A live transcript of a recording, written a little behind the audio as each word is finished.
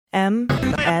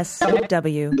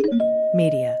MSW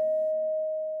Media.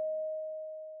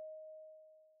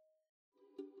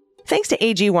 Thanks to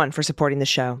AG1 for supporting the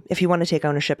show. If you want to take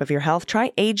ownership of your health,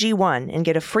 try AG1 and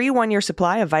get a free 1-year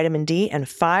supply of vitamin D and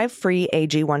 5 free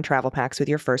AG1 travel packs with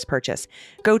your first purchase.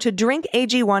 Go to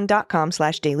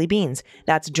drinkag1.com/dailybeans.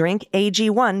 That's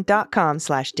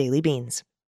drinkag1.com/dailybeans.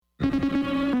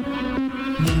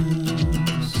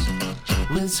 News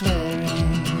with swearing.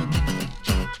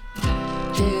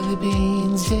 Daily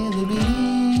beans, daily beans.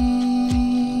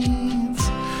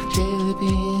 Daily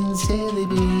beans, daily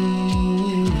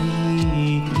beans.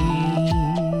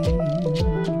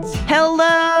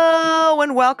 Hello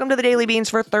and welcome to the Daily Beans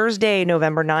for Thursday,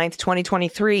 November 9th,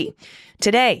 2023.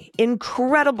 Today,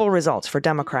 incredible results for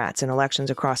Democrats in elections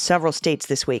across several states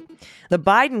this week. The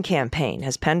Biden campaign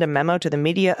has penned a memo to the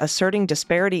media asserting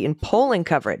disparity in polling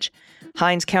coverage.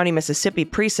 Hinds County, Mississippi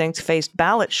precincts faced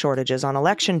ballot shortages on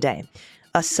Election Day.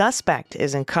 A suspect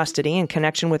is in custody in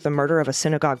connection with the murder of a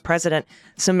synagogue president,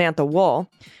 Samantha Wohl.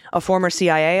 A former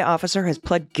CIA officer has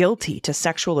pled guilty to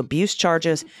sexual abuse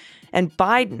charges. And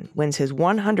Biden wins his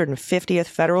 150th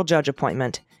federal judge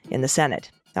appointment in the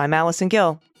Senate. I'm Allison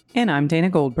Gill. And I'm Dana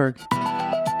Goldberg.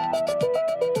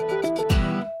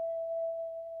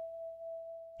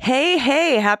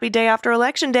 Hey, happy day after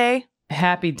Election Day.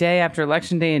 Happy day after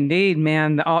Election Day indeed,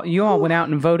 man. You all went out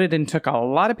and voted and took a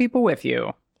lot of people with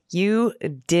you. You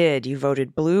did. You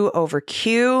voted blue over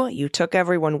Q. You took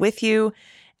everyone with you.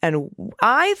 And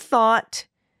I thought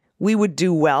we would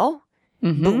do well,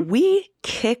 but we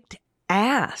kicked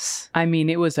ass. I mean,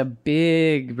 it was a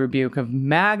big rebuke of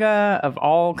MAGA, of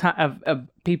all of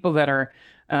people that are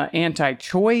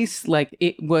anti-choice. Like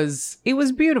it was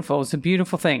beautiful. It's a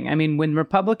beautiful thing. I mean, when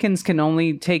Republicans can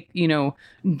only take,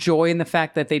 joy in the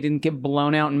fact that they didn't get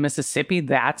blown out in Mississippi,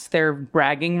 that's their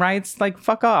bragging rights. Like,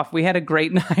 fuck off. We had a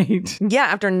great night. Yeah,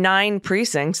 after 9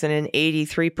 precincts and an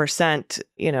 83%,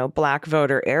 black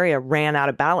voter area ran out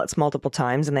of ballots multiple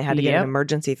times, and they had to get an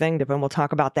emergency thing. And we'll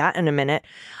talk about that in a minute.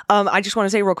 I just want to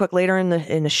say real quick, later in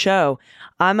the show,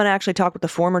 I'm going to actually talk with the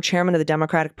former chairman of the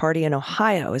Democratic Party in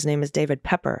Ohio. His name is David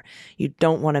Pepper. You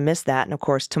don't want to miss that. And of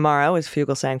course, tomorrow is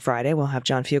Fugelsang Friday. We'll have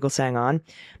John Fugelsang on.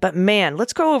 But man,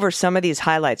 let's go over some of these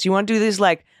highlights. You want to do these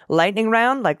like lightning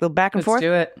round, like the back and forth?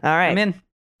 Let's do it. All right. I'm in.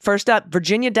 First up,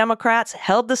 Virginia Democrats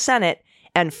held the Senate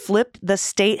and flipped the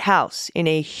state house in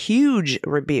a huge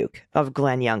rebuke of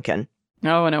Glenn Youngkin.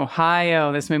 Oh, in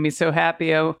Ohio. This made me so happy.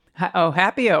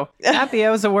 Happy-o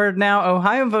is a word now.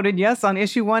 Ohio voted yes on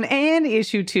issue 1 and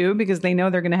issue 2 because they know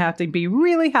they're going to have to be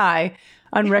really high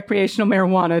on recreational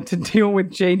marijuana to deal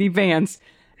with J.D. Vance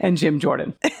and Jim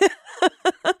Jordan.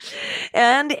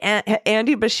 And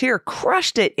Andy Beshear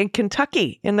crushed it in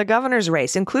Kentucky in the governor's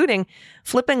race, including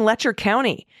flipping Letcher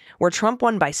County, where Trump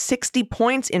won by 60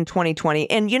 points in 2020.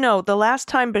 And, the last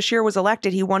time Beshear was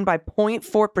elected, he won by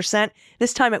 0.4%.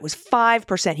 This time it was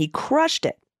 5%. He crushed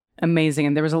it. Amazing.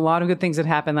 And there was a lot of good things that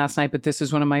happened last night, but this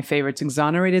is one of my favorites.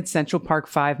 Exonerated Central Park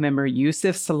 5 member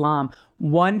Yusuf Salaam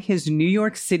won his New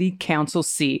York City Council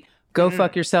seat. Go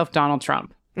fuck yourself, Donald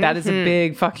Trump. That is a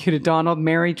big fuck you to Donald.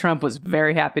 Mary Trump was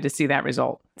very happy to see that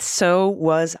result. So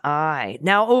was I.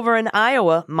 Now, over in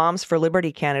Iowa, Moms for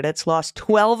Liberty candidates lost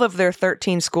 12 of their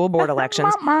 13 school board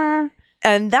elections.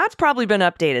 And that's probably been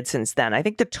updated since then. I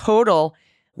think the total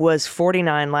was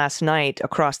 49 last night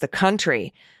across the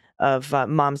country of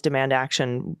Moms Demand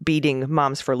Action beating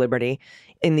Moms for Liberty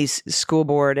in these school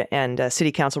board and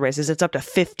city council races. It's up to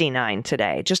 59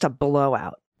 today. Just a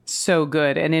blowout. So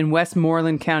good. And in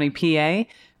Westmoreland County, PA,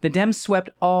 the Dems swept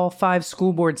all 5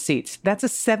 school board seats. That's a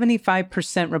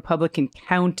 75% Republican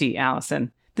county,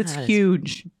 Allison. That's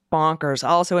huge. Bonkers.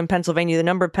 Also in Pennsylvania, the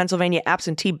number of Pennsylvania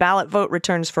absentee ballot vote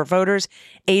returns for voters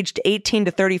aged 18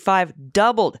 to 35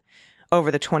 doubled over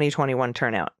the 2021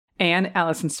 turnout. And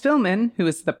Allison Spillman, who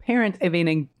is the parent of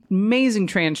an amazing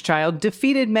trans child,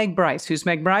 defeated Meg Bryce. Who's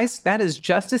Meg Bryce? That is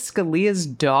Justice Scalia's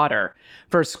daughter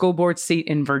for a school board seat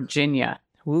in Virginia.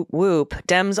 Whoop, whoop.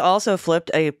 Dems also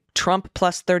flipped a Trump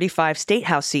plus 35 state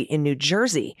house seat in New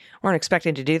Jersey. Weren't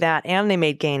expecting to do that, and they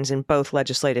made gains in both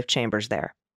legislative chambers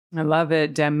there. I love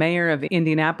it. Mayor of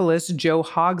Indianapolis, Joe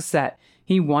Hogsett,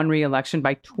 he won re-election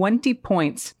by 20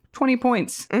 points. 20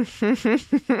 points.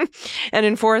 And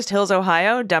in Forest Hills,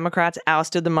 Ohio, Democrats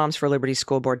ousted the Moms for Liberty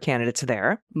school board candidates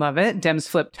there. Love it. Dems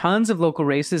flipped tons of local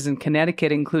races in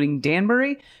Connecticut, including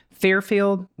Danbury,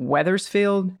 Fairfield,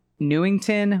 Wethersfield,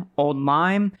 Newington, Old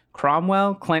Lyme,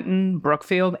 Cromwell, Clinton,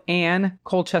 Brookfield, and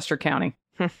Colchester County.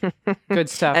 Good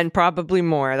stuff. And probably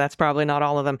more. That's probably not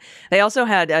all of them. They also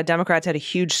had, Democrats had a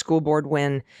huge school board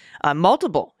win,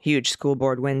 multiple huge school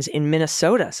board wins in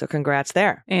Minnesota. So congrats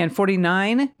there. And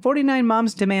 49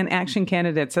 Moms Demand Action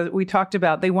candidates, as we talked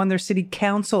about, they won their city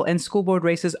council and school board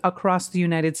races across the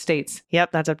United States.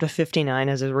 Yep, that's up to 59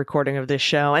 as a recording of this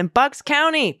show. And Bucks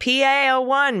County,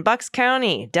 PA01, Bucks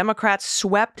County, Democrats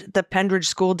swept the Pendridge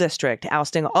School District,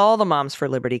 ousting all the Moms for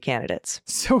Liberty candidates.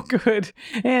 So good.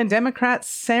 And Democrat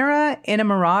Sarah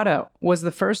Innamorato was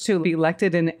the first to be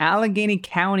elected in Allegheny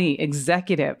County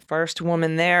executive. First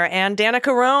woman there. And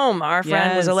Danica Rome, our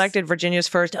friend, was Yes. elected Virginia's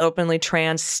first openly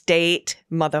trans state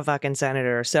motherfucking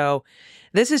senator. So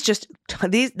this is just,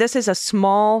 this is a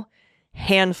small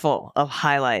handful of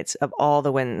highlights of all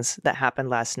the wins that happened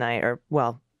last night, or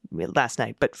well, last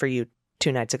night, but for you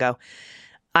 2 nights ago.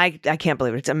 I can't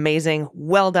believe it. It's amazing.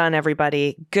 Well done,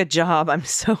 everybody. Good job. I'm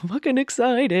so fucking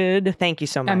excited. Thank you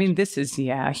so much. I mean, this is,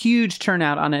 a huge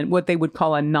turnout on what they would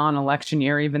call a non-election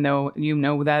year, even though you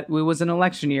know that it was an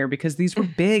election year, because these were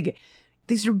big.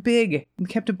 These are big. We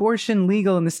kept abortion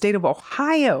legal in the state of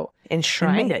Ohio.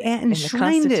 enshrined it. in the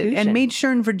Enshrined it. And Constitution. made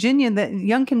sure in Virginia that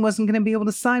Youngkin wasn't going to be able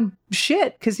to sign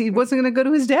shit because he wasn't going to go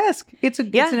to his desk. It's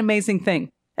an amazing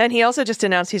thing. And he also just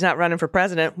announced he's not running for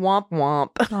president. Womp womp.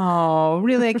 Oh,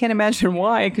 really? I can't imagine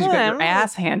why, because you got your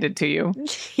ass handed to you.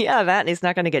 Yeah, that. And he's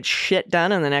not going to get shit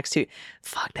done in the next 2.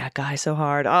 Fuck that guy so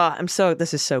hard.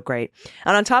 This is so great.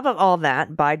 And on top of all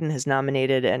that, Biden has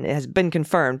nominated and it has been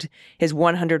confirmed his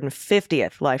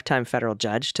 150th lifetime federal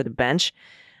judge to the bench.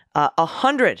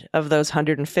 100 of those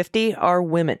 150 are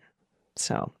women.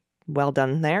 So well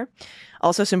done there.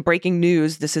 Also, some breaking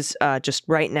news. This is just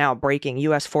right now breaking.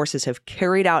 U.S. forces have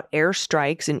carried out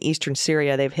airstrikes in eastern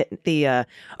Syria. They've hit the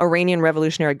Iranian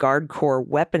Revolutionary Guard Corps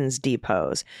weapons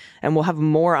depots. And we'll have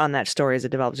more on that story as it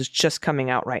develops. It's just coming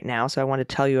out right now, so I want to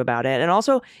tell you about it. And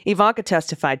also, Ivanka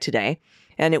testified today,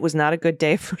 and it was not a good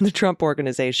day for the Trump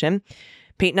organization.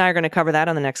 Pete and I are going to cover that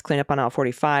on the next Cleanup on Aisle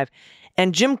 45.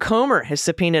 And Jim Comer has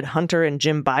subpoenaed Hunter and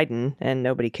Jim Biden, and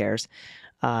nobody cares.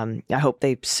 I hope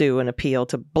they sue and appeal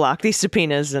to block these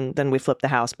subpoenas, and then we flip the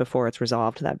House before it's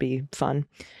resolved. That'd be fun.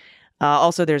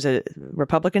 Also, there's a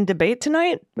Republican debate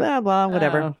tonight. Blah, blah,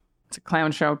 whatever. It's a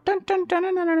clown show. Dun, dun, dun,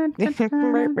 dun, dun,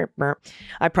 dun, dun.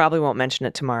 I probably won't mention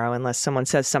it tomorrow unless someone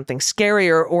says something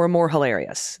scarier or more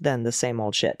hilarious than the same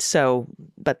old shit. So,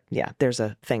 but yeah, there's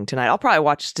a thing tonight. I'll probably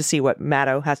watch to see what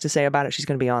Maddo has to say about it. She's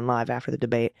going to be on live after the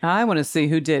debate. I want to see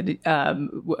who did,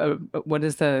 what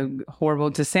is the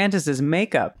horrible DeSantis's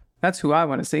makeup. That's who I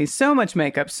want to see. So much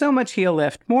makeup, so much heel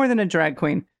lift, more than a drag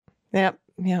queen. Yeah,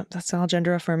 that's all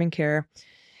gender affirming care.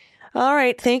 All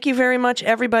right. Thank you very much,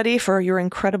 everybody, for your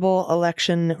incredible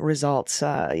election results.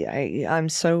 I'm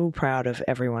so proud of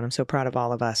everyone. I'm so proud of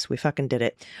all of us. We fucking did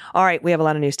it. All right. We have a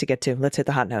lot of news to get to. Let's hit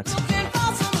the hot notes.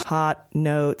 Hot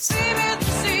notes.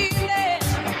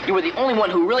 You were the only one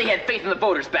who really had faith in the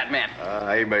voters, Batman.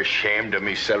 I'm ashamed of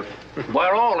myself.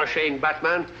 We're all ashamed,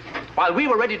 Batman. While we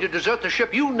were ready to desert the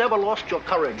ship, you never lost your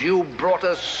courage. You brought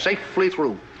us safely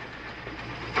through.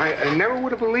 I never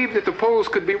would have believed that the polls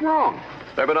could be wrong.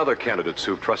 There have been other candidates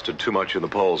who've trusted too much in the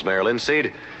polls, Mayor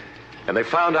Linseed, and they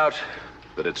found out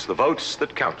that it's the votes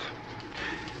that count.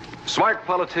 Smart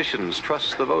politicians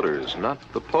trust the voters, not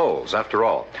the polls. After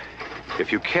all,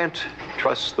 if you can't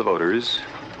trust the voters,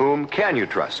 whom can you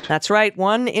trust? That's right.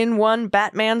 1 in 1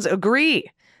 Batmans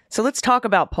agree. So let's talk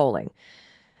about polling.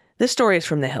 This story is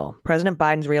from The Hill. President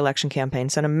Biden's re-election campaign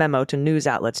sent a memo to news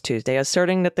outlets Tuesday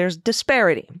asserting that there's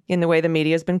disparity in the way the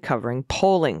media has been covering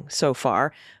polling so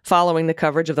far, following the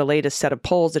coverage of the latest set of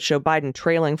polls that show Biden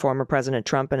trailing former President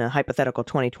Trump in a hypothetical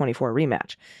 2024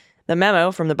 rematch. The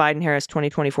memo from the Biden-Harris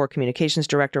 2024 communications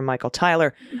director, Michael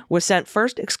Tyler, was sent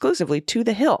first exclusively to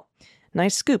The Hill.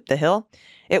 Nice scoop, The Hill.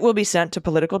 It will be sent to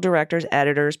political directors,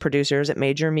 editors, producers at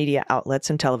major media outlets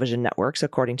and television networks,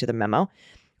 according to the memo.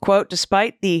 Quote,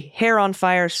 despite the hair on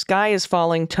fire, sky is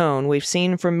falling tone we've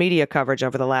seen from media coverage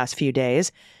over the last few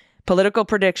days, political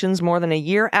predictions more than a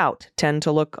year out tend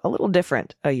to look a little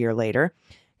different a year later.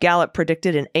 Gallup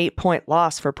predicted an 8-point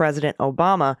loss for President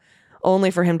Obama,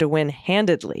 only for him to win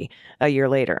handedly a year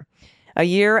later. A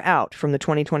year out from the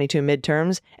 2022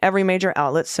 midterms, every major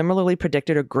outlet similarly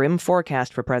predicted a grim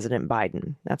forecast for President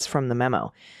Biden. That's from the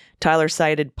memo. Tyler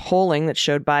cited polling that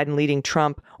showed Biden leading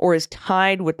Trump or is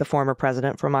tied with the former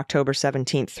president from October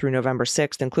 17th through November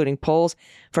 6th, including polls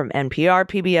from NPR,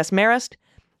 PBS Marist,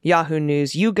 Yahoo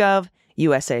News YouGov,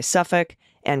 USA Suffolk,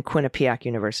 and Quinnipiac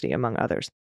University, among others.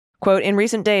 Quote, in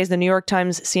recent days, the New York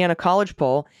Times Siena College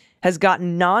poll has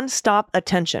gotten nonstop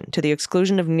attention to the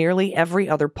exclusion of nearly every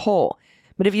other poll.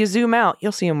 But if you zoom out,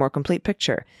 you'll see a more complete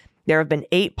picture. There have been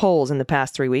 8 polls in the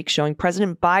past 3 weeks showing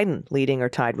President Biden leading or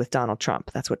tied with Donald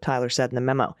Trump. That's what Tyler said in the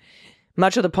memo.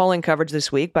 Much of the polling coverage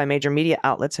this week by major media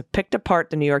outlets have picked apart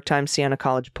the New York Times Siena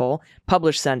College poll,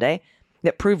 published Sunday,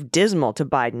 that proved dismal to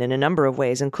Biden in a number of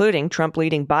ways, including Trump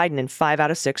leading Biden in 5 out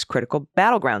of 6 critical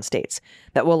battleground states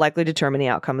that will likely determine the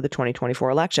outcome of the 2024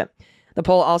 election. The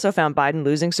poll also found Biden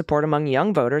losing support among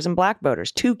young voters and black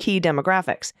voters, 2 key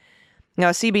demographics. Now,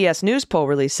 a CBS News poll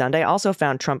released Sunday also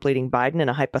found Trump leading Biden in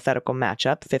a hypothetical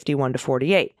matchup,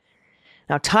 51-48.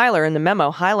 Now, Tyler in the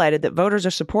memo highlighted that voters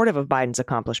are supportive of Biden's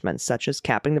accomplishments, such as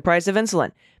capping the price of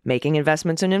insulin, making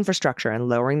investments in infrastructure, and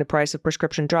lowering the price of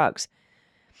prescription drugs.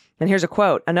 And here's a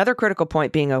quote, another critical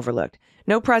point being overlooked.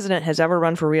 No president has ever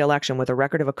run for re-election with a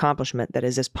record of accomplishment that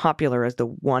is as popular as the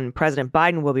one President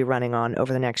Biden will be running on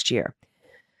over the next year.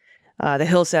 The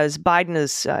Hill says Biden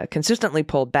is consistently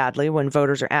polled badly when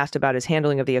voters are asked about his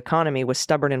handling of the economy with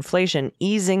stubborn inflation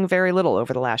easing very little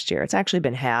over the last year. It's actually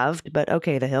been halved, but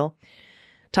okay, The Hill.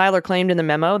 Tyler claimed in the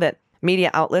memo that media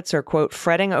outlets are, quote,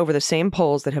 fretting over the same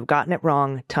polls that have gotten it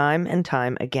wrong time and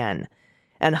time again,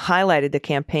 and highlighted the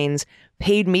campaign's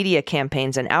paid media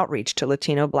campaigns and outreach to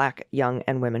Latino, Black, young,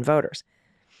 and women voters.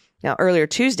 Now, earlier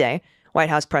Tuesday, White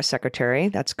House Press Secretary,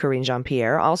 that's Karine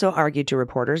Jean-Pierre, also argued to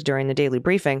reporters during the daily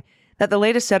briefing that the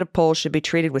latest set of polls should be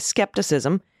treated with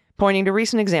skepticism, pointing to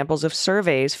recent examples of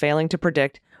surveys failing to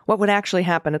predict what would actually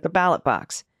happen at the ballot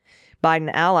box.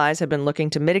 Biden allies have been looking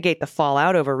to mitigate the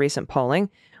fallout over recent polling,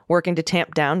 working to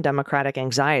tamp down Democratic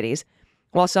anxieties.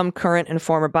 While some current and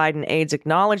former Biden aides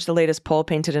acknowledge the latest poll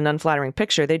painted an unflattering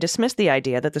picture, they dismiss the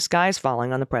idea that the sky is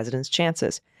falling on the president's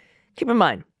chances. Keep in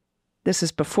mind, this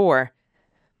is before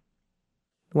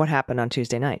what happened on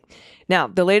Tuesday night. Now,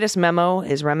 the latest memo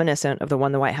is reminiscent of the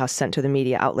one the White House sent to the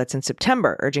media outlets in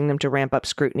September, urging them to ramp up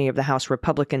scrutiny of the House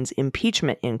Republicans'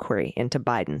 impeachment inquiry into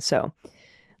Biden. So,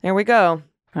 there we go.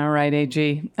 All right,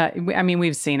 AG. I mean,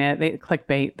 we've seen it. They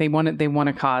clickbait. They want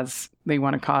to cause. They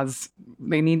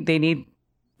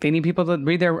need people to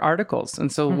read their articles.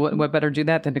 And so what better do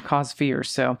that than to cause fear?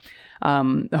 So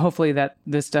hopefully that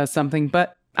this does something.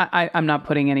 But I'm not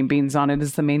putting any beans on it.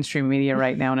 It's the mainstream media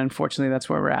right now. And unfortunately, that's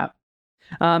where we're at.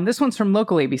 This one's from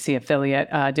local ABC affiliate,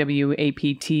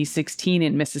 WAPT 16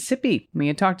 in Mississippi. We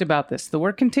had talked about this. The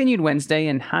work continued Wednesday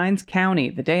in Hinds County,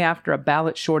 the day after a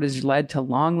ballot shortage led to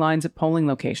long lines at polling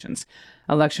locations.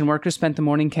 Election workers spent the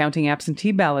morning counting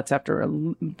absentee ballots after a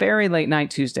very late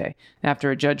night Tuesday, after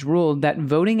a judge ruled that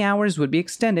voting hours would be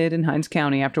extended in Hinds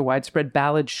County after widespread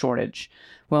ballot shortage.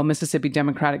 Well, Mississippi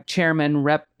Democratic Chairman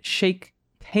Rep. Shake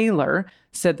Taylor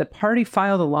said the party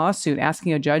filed a lawsuit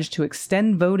asking a judge to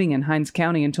extend voting in Hinds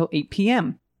County until 8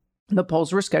 p.m. The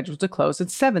polls were scheduled to close at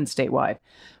 7 statewide.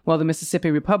 Well, the Mississippi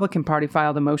Republican Party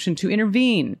filed a motion to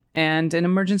intervene and an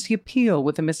emergency appeal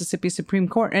with the Mississippi Supreme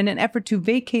Court in an effort to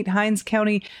vacate Hinds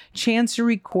County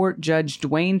Chancery Court Judge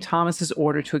Dwayne Thomas's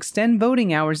order to extend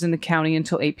voting hours in the county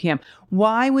until 8 p.m.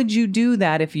 Why would you do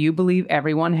that if you believe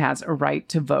everyone has a right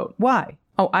to vote? Why?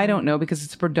 Oh, I don't know, because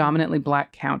it's a predominantly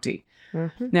black county.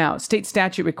 Mm-hmm. Now, state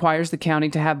statute requires the county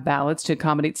to have ballots to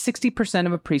accommodate 60%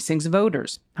 of a precinct's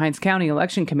voters. Hinds County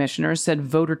election commissioners said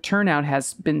voter turnout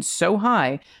has been so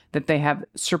high that they have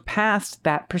surpassed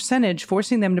that percentage,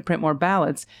 forcing them to print more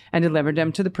ballots and deliver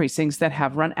them to the precincts that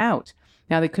have run out.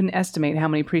 Now, they couldn't estimate how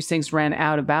many precincts ran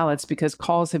out of ballots because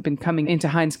calls have been coming into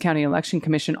Hinds County Election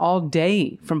Commission all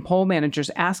day from poll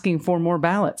managers asking for more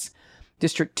ballots.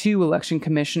 District 2 election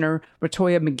commissioner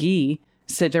Ratoya McGee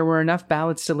said there were enough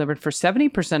ballots delivered for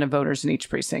 70% of voters in each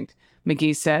precinct.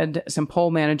 McGee said some poll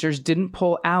managers didn't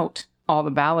pull out all the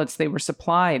ballots they were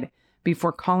supplied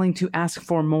before calling to ask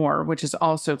for more, which is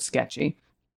also sketchy.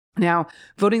 Now,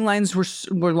 voting lines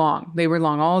were long. They were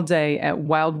long all day at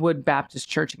Wildwood Baptist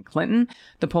Church in Clinton.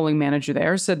 The polling manager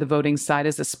there said the voting site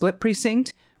is a split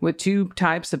precinct with 2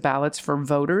 types of ballots for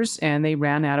voters, and they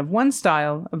ran out of one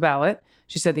style of ballot.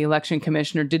 She said the election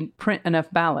commissioner didn't print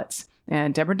enough ballots.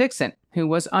 And Deborah Dixon, who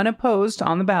was unopposed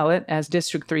on the ballot as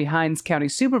District 3 Hinds County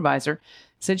Supervisor,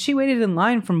 said she waited in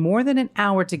line for more than an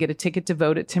hour to get a ticket to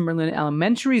vote at Timberland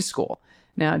Elementary School.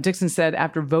 Now, Dixon said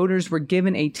after voters were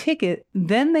given a ticket,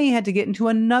 then they had to get into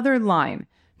another line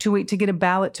to wait to get a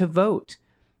ballot to vote.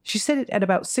 She said it at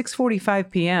about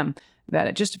 6:45 p.m.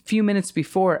 that just a few minutes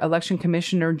before, Election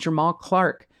Commissioner Jamal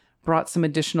Clark brought some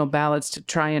additional ballots to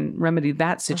try and remedy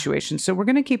that situation. So we're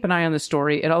going to keep an eye on the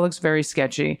story. It all looks very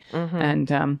sketchy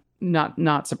and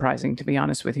not surprising, to be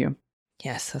honest with you.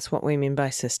 Yes, that's what we mean by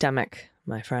systemic,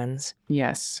 my friends.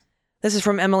 Yes. This is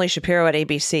from Emily Shapiro at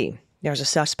ABC. There's a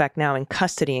suspect now in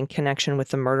custody in connection with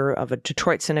the murder of a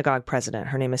Detroit synagogue president.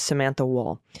 Her name is Samantha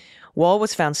Wool. Wall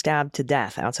was found stabbed to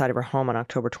death outside of her home on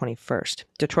October 21st.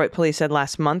 Detroit police said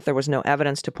last month there was no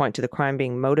evidence to point to the crime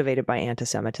being motivated by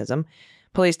anti-Semitism.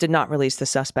 Police did not release the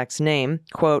suspect's name.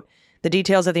 Quote, "The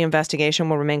details of the investigation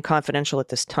will remain confidential at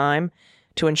this time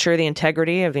to ensure the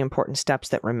integrity of the important steps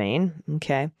that remain."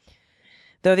 Okay.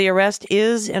 Though the arrest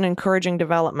is an encouraging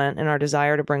development in our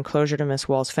desire to bring closure to Miss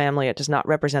Wall's family, it does not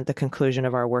represent the conclusion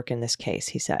of our work in this case,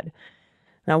 he said.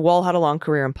 Now, Wall had a long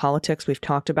career in politics. We've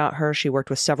talked about her. She worked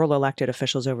with several elected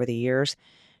officials over the years.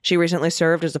 She recently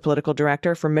served as the political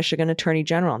director for Michigan Attorney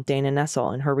General Dana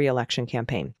Nessel in her re-election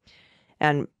campaign.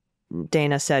 And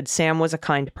Dana said, "Sam was a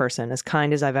kind person, as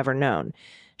kind as I've ever known.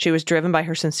 She was driven by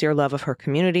her sincere love of her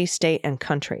community, state, and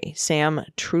country. Sam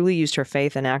truly used her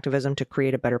faith and activism to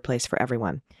create a better place for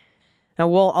everyone." Now,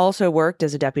 Wall also worked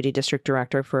as a deputy district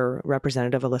director for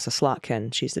Representative Alyssa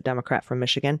Slotkin. She's the Democrat from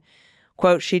Michigan.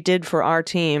 Quote, "She did for our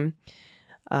team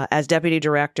as deputy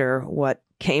director what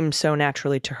came so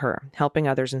naturally to her, helping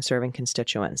others and serving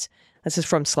constituents." This is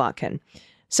from Slotkin.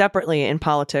 Separately, in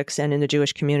politics and in the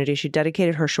Jewish community, she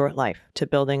dedicated her short life to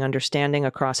building understanding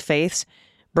across faiths,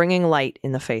 bringing light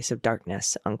in the face of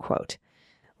darkness, unquote.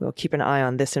 We'll keep an eye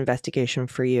on this investigation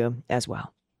for you as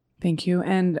well. Thank you.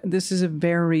 And this is a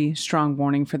very strong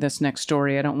warning for this next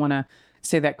story. I don't want to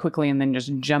say that quickly and then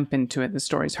just jump into it. The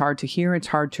story's hard to hear, it's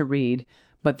hard to read,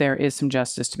 but there is some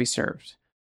justice to be served.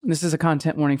 This is a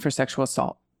content warning for sexual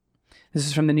assault. This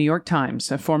is from the New York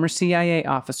Times. A former CIA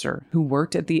officer who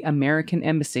worked at the American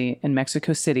Embassy in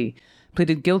Mexico City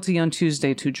pleaded guilty on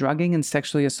Tuesday to drugging and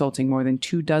sexually assaulting more than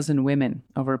 24 women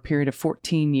over a period of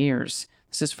 14 years.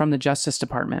 This is from the Justice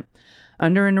Department.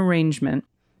 Under an arrangement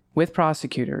with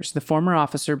prosecutors, the former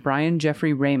officer Brian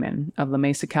Jeffrey Raymond of La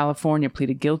Mesa, California,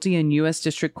 pleaded guilty in U.S.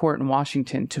 District Court in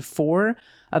Washington to 4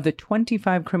 of the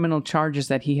 25 criminal charges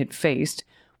that he had faced,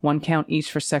 1 count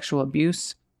each for sexual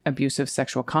abuse, abusive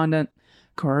sexual conduct,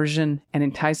 coercion, and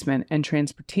enticement, and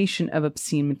transportation of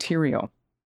obscene material.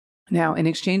 Now, in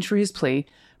exchange for his plea,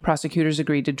 prosecutors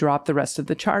agreed to drop the rest of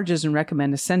the charges and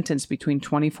recommend a sentence between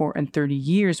 24 and 30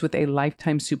 years with a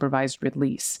lifetime supervised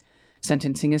release.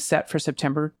 Sentencing is set for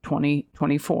September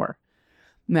 2024.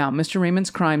 Now, Mr.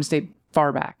 Raymond's crimes date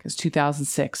far back as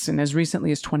 2006 and as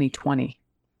recently as 2020.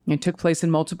 It took place in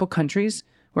multiple countries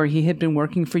where he had been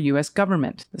working for U.S.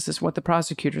 government. This is what the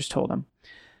prosecutors told him.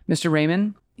 Mr.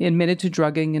 Raymond admitted to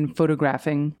drugging and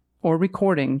photographing or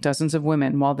recording dozens of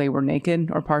women while they were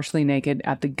naked or partially naked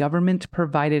at the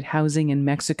government-provided housing in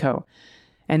Mexico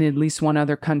and at least 1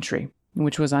 other country,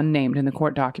 which was unnamed in the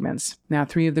court documents. Now,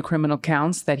 3 of the criminal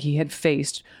counts that he had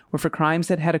faced were for crimes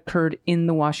that had occurred in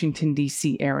the Washington,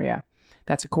 D.C. area.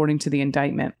 That's according to the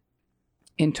indictment.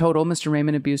 In total, Mr.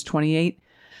 Raymond abused 28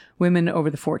 women over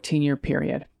the 14-year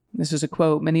period. This is a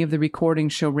quote. "Many of the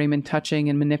recordings show Raymond touching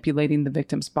and manipulating the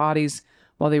victims' bodies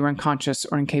while they were unconscious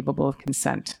or incapable of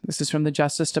consent." This is from the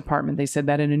Justice Department. They said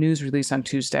that in a news release on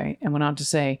Tuesday and went on to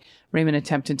say Raymond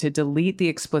attempted to delete the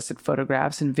explicit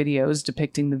photographs and videos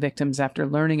depicting the victims after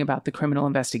learning about the criminal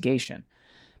investigation.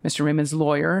 Mr. Raymond's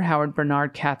lawyer, Howard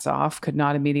Bernard Katzoff, could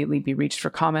not immediately be reached for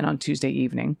comment on Tuesday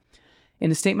evening.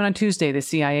 In a statement on Tuesday, the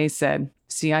CIA said,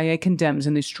 "CIA condemns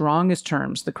in the strongest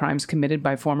terms the crimes committed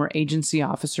by former agency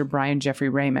officer Brian Jeffrey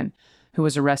Raymond, who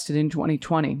was arrested in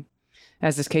 2020.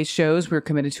 As this case shows, we are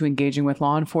committed to engaging with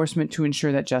law enforcement to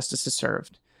ensure that justice is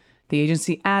served." The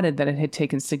agency added that it had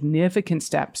taken significant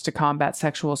steps to combat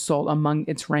sexual assault among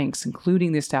its ranks,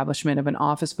 including the establishment of an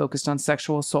office focused on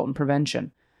sexual assault and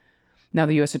prevention. Now,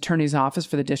 the U.S. Attorney's Office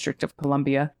for the District of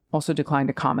Columbia also declined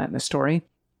to comment on the story.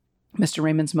 Mr.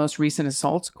 Raymond's most recent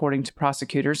assaults, according to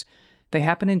prosecutors, they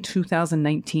happened in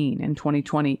 2019 and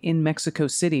 2020 in Mexico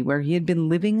City, where he had been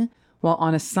living while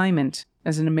on assignment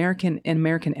as an American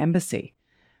embassy.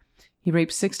 He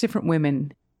raped 6 different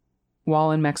women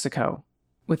while in Mexico,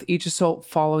 with each assault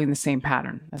following the same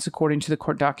pattern. That's according to the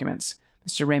court documents.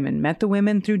 Mr. Raymond met the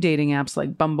women through dating apps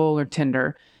like Bumble or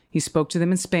Tinder. He spoke to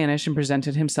them in Spanish and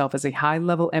presented himself as a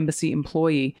high-level embassy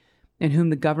employee in whom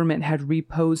the government had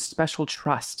reposed special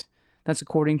trust. That's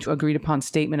according to agreed-upon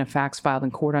statement of facts filed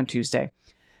in court on Tuesday.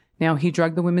 Now, he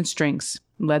drugged the women's drinks,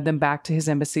 led them back to his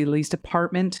embassy-leased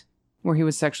apartment, where he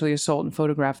would sexually assault and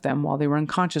photograph them while they were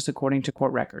unconscious, according to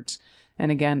court records.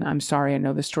 And again, I'm sorry, I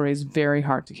know this story is very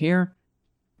hard to hear.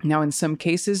 Now, in some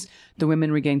cases, the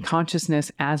women regained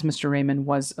consciousness as Mr. Raymond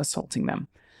was assaulting them.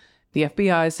 The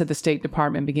FBI said the State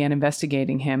Department began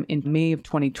investigating him in May of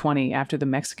 2020 after the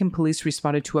Mexican police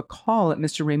responded to a call at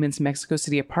Mr. Raymond's Mexico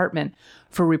City apartment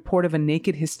for a report of a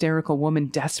naked, hysterical woman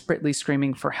desperately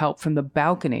screaming for help from the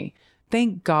balcony.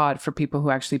 Thank God for people who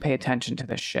actually pay attention to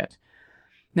this shit.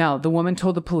 Now, the woman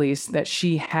told the police that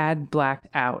she had blacked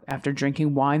out after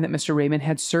drinking wine that Mr. Raymond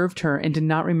had served her and did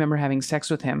not remember having sex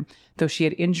with him, though she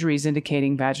had injuries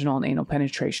indicating vaginal and anal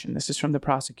penetration. This is from the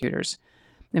prosecutors.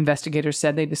 Investigators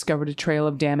said they discovered a trail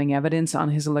of damning evidence on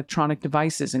his electronic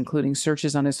devices, including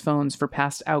searches on his phones for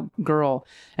passed out girl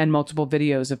and multiple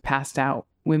videos of passed out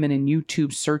women in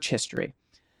YouTube search history.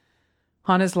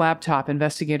 On his laptop,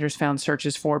 investigators found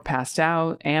searches for passed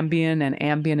out, Ambien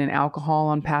and alcohol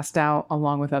on passed out,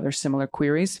 along with other similar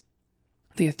queries.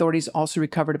 The authorities also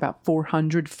recovered about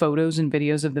 400 photos and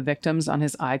videos of the victims on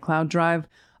his iCloud drive,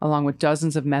 along with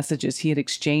dozens of messages he had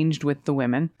exchanged with the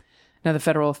women. Now, the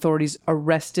federal authorities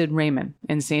arrested Raymond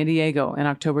in San Diego in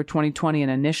October 2020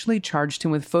 and initially charged him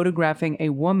with photographing a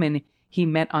woman he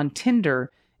met on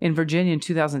Tinder in Virginia in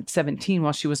 2017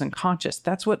 while she was unconscious.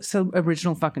 That's what the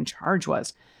original fucking charge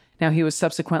was. Now, he was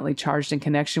subsequently charged in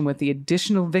connection with the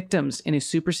additional victims in a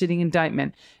superseding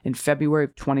indictment in February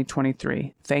of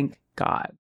 2023. Thank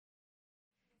God.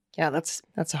 Yeah, that's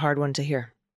a hard one to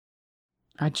hear.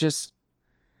 It just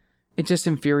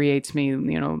infuriates me.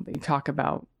 You know, they talk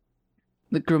about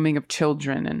the grooming of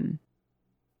children and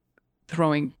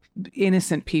throwing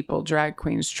innocent people, drag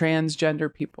queens,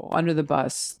 transgender people under the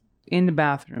bus, into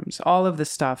bathrooms, all of this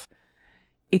stuff.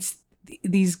 It's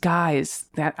these guys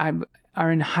that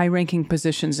are in high-ranking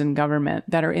positions in government,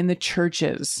 that are in the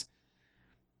churches,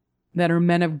 that are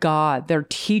men of God. They're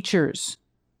teachers.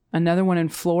 Another one in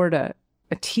Florida,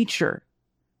 a teacher,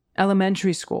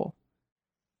 elementary school.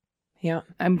 Yeah.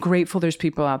 I'm grateful there's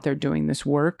people out there doing this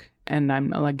work. And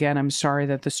I'm sorry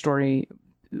that the story,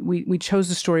 we chose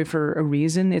the story for a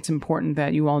reason. It's important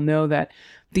that you all know that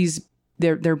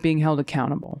they're being held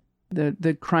accountable.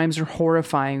 The crimes are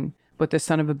horrifying, but the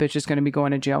son of a bitch is going to be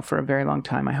going to jail for a very long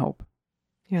time, I hope.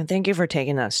 Yeah, thank you for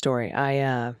taking that story.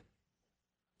 I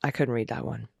couldn't read that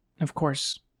one. Of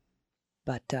course.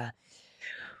 But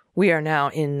we are now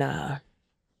in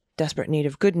desperate need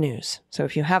of good news. So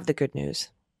if you have the good news,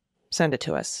 send it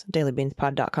to us,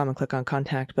 dailybeanspod.com, and click on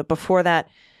contact. But before that,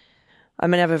 I'm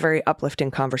going to have a very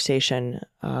uplifting conversation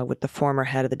with the former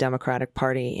head of the Democratic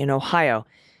Party in Ohio,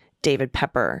 David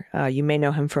Pepper. You may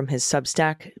know him from his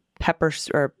Substack,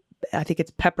 I think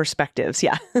it's Pepperspectives.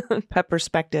 Yeah,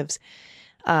 Pepperspectives.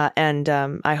 And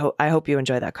I hope you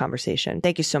enjoy that conversation.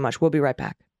 Thank you so much. We'll be right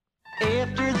back.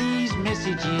 After these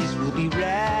messages, we'll be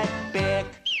right back.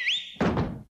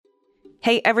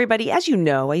 Hey, everybody. As you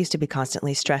know, I used to be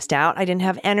constantly stressed out. I didn't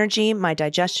have energy. My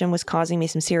digestion was causing me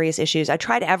some serious issues. I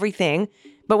tried everything,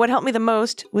 but what helped me the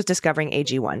most was discovering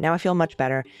AG1. Now I feel much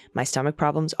better. My stomach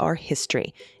problems are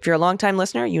history. If you're a longtime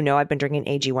listener, you know I've been drinking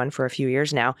AG1 for a few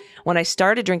years now. When I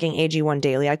started drinking AG1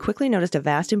 daily, I quickly noticed a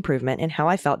vast improvement in how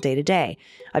I felt day to day.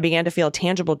 I began to feel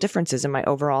tangible differences in my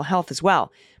overall health as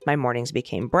well. My mornings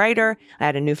became brighter. I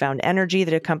had a newfound energy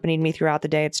that accompanied me throughout the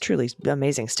day. It's truly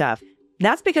amazing stuff.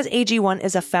 That's because AG1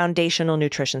 is a foundational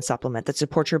nutrition supplement that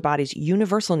supports your body's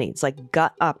universal needs, like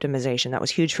gut optimization. That was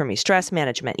huge for me. Stress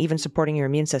management, even supporting your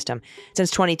immune system.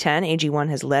 Since 2010, AG1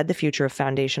 has led the future of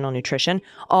foundational nutrition,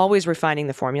 always refining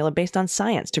the formula based on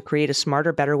science to create a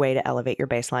smarter, better way to elevate your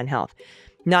baseline health.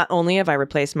 Not only have I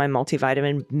replaced my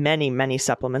multivitamin, many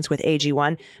supplements with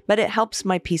AG1, but it helps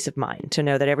my peace of mind to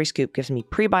know that every scoop gives me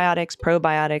prebiotics,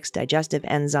 probiotics, digestive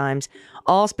enzymes,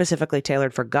 all specifically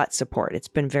tailored for gut support. It's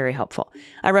been very helpful.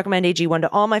 I recommend AG1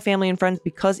 to all my family and friends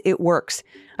because it works.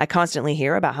 I constantly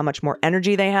hear about how much more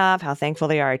energy they have, how thankful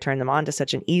they are I turned them on to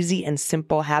such an easy and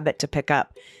simple habit to pick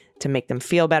up to make them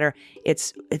feel better.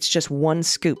 It's just one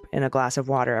scoop in a glass of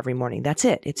water every morning. That's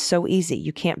it. It's so easy.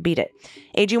 You can't beat it.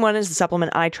 AG1 is the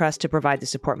supplement I trust to provide the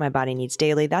support my body needs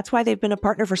daily. That's why they've been a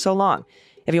partner for so long.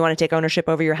 If you want to take ownership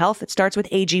over your health, it starts with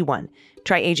AG1.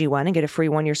 Try AG1 and get a free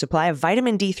 1-year supply of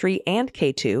vitamin D3 and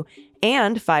K2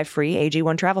 and 5 free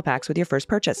AG1 travel packs with your first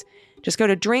purchase. Just go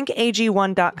to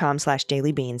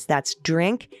drinkag1.com/dailybeans. That's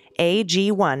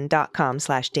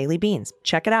drinkag1.com/dailybeans.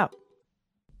 Check it out.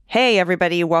 Hey,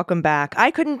 everybody. Welcome back. I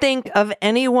couldn't think of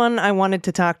anyone I wanted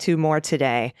to talk to more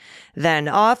today than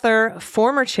author,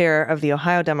 former chair of the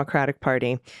Ohio Democratic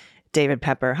Party, David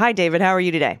Pepper. Hi, David. How are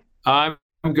you today? I'm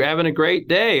having a great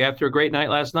day after a great night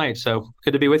last night. So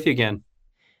good to be with you again.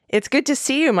 It's good to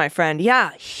see you, my friend.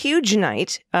 Yeah, huge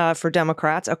night for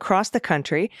Democrats across the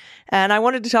country. And I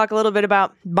wanted to talk a little bit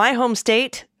about my home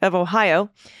state of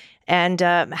Ohio and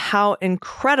how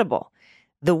incredible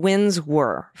the wins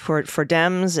were for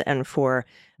Dems and for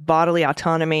bodily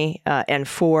autonomy and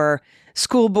for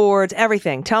school boards,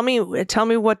 everything. Tell me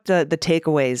what the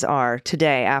takeaways are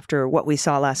today after what we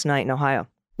saw last night in Ohio.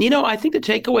 You know, I think the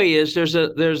takeaway is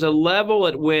there's a level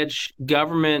at which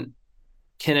government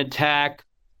can attack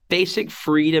basic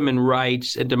freedom and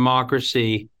rights and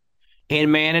democracy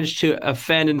and managed to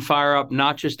offend and fire up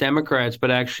not just Democrats, but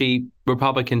actually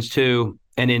Republicans too,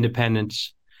 and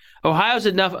independents. Ohio's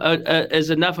enough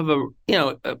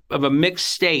of a mixed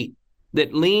state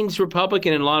that leans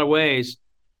Republican in a lot of ways.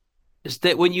 Is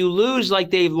that when you lose like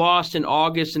they've lost in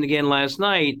August and again last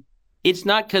night, it's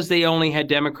not because they only had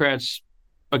Democrats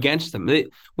against them.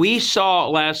 We saw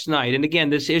last night, and again,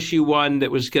 this issue one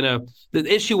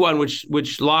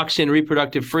which locks in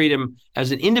reproductive freedom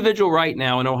as an individual right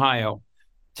now in Ohio,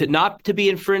 not to be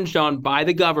infringed on by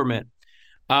the government.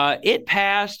 It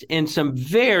passed in some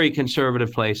very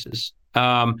conservative places.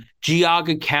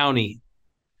 Geauga County,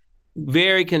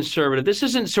 very conservative. This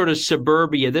isn't sort of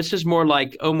suburbia. This is more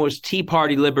like almost Tea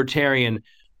Party libertarian,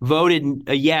 voted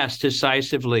a yes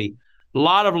decisively. A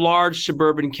lot of large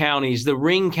suburban counties, the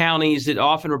ring counties that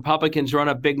often Republicans run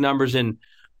up big numbers in,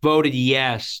 voted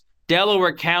yes.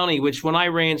 Delaware County, which when I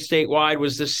ran statewide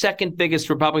was the second biggest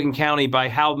Republican county by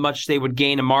how much they would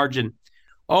gain a margin,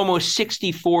 almost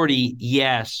 60-40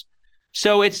 yes.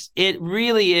 So it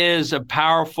really is a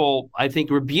powerful, I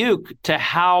think, rebuke to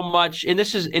how much, and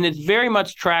it very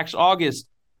much tracks August.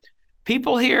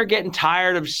 People here are getting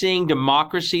tired of seeing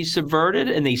democracy subverted,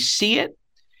 and they see it,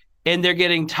 and they're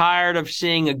getting tired of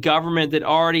seeing a government that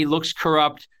already looks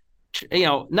corrupt,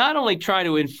 not only trying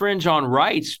to infringe on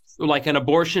rights, like an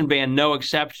abortion ban, no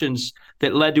exceptions,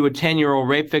 that led to a 10-year-old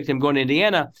rape victim going to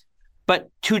Indiana, but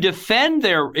to defend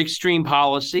their extreme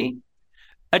policy,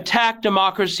 attack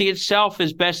democracy itself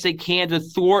as best they can to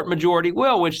thwart majority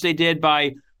will, which they did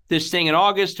by this thing in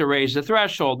August to raise the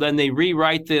threshold. Then they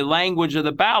rewrite the language of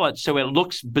the ballot so it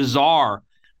looks bizarre.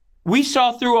 We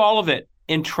saw through all of it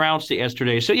and trounced it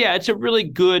yesterday. So, yeah, it's a really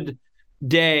good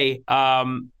day.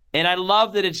 And I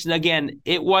love that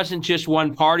it wasn't just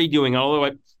one party doing it,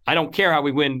 although I don't care how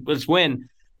we win, let's win.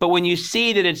 But when you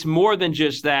see that it's more than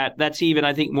just that, that's even,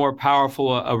 I think, more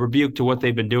powerful a rebuke to what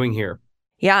they've been doing here.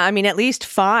 Yeah, I mean, at least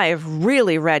 5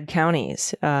 really red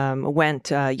counties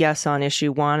went yes on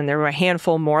issue 1, and there were a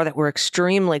handful more that were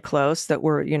extremely close, that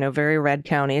were, very red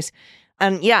counties.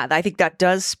 And yeah, I think that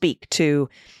does speak to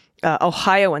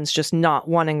Ohioans just not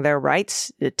wanting their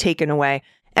rights taken away.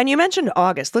 And you mentioned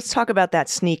August. Let's talk about that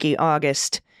sneaky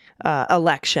August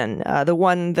election, the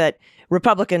one that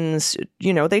Republicans,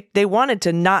 they wanted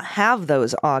to not have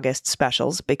those August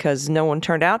specials because no one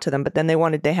turned out to them. But then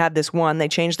they had this one. They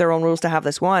changed their own rules to have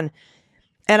this one.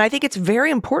 And I think it's very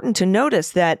important to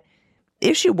notice that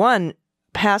issue 1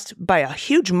 passed by a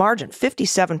huge margin,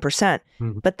 57%.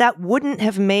 But that wouldn't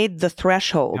have made the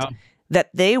threshold that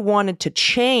they wanted to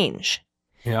change,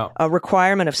 a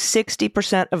requirement of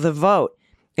 60% of the vote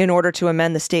in order to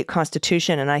amend the state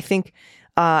constitution. And I think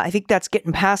that's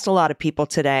getting past a lot of people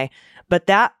today. But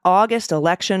that August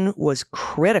election was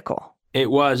critical.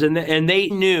 It was, and they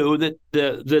knew that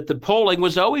the polling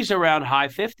was always around high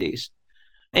 50s.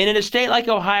 And in a state like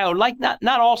Ohio, like not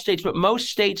all states, but most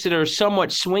states that are somewhat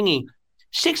swingy,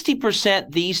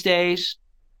 60% these days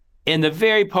in the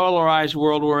very polarized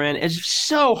world we're in is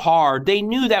so hard. They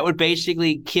knew that would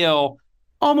basically kill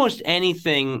almost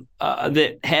anything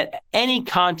that had any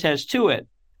contest to it.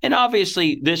 And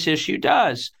obviously this issue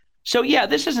does. So, yeah,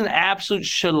 this is an absolute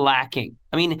shellacking.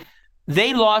 I mean,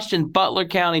 they lost in Butler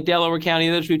County, Delaware County,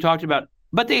 others we talked about,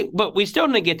 but we still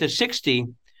didn't get to 60.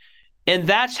 And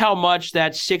that's how much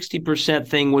that 60%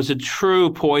 thing was a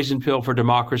true poison pill for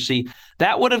democracy.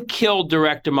 That would have killed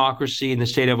direct democracy in the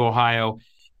state of Ohio.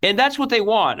 And that's what they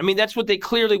want. I mean, that's what they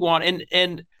clearly want.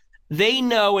 And they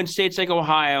know in states like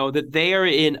Ohio that they are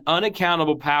in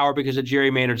unaccountable power because of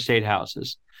gerrymandered state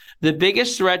houses. The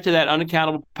biggest threat to that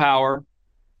unaccountable power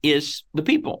is the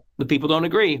people. The people don't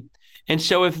agree. And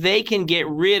so if they can get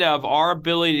rid of our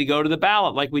ability to go to the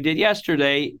ballot like we did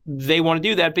yesterday, they want to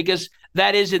do that because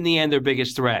that is in the end their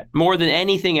biggest threat, more than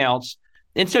anything else.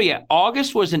 And so, yeah,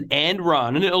 August was an end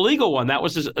run, an illegal one. That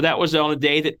was on a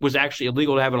day that was actually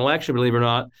illegal to have an election, believe it or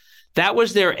not. That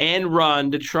was their end run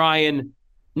to try and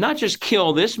not just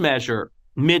kill this measure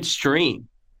midstream,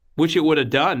 which it would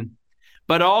have done,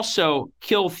 but also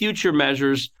kill future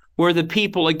measures where the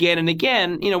people again and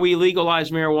again, we legalize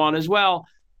marijuana as well,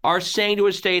 are saying to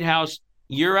a state house,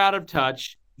 you're out of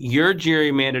touch, you're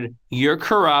gerrymandered, you're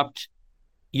corrupt,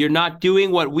 you're not doing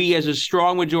what we as a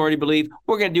strong majority believe,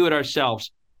 we're going to do it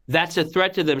ourselves. That's a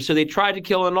threat to them. So they tried to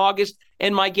kill in August,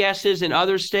 and my guess is in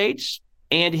other states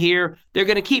and here, they're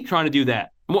going to keep trying to do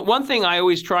that. One thing I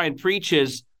always try and preach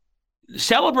is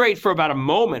celebrate for about a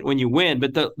moment when you win,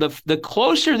 but the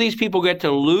closer these people get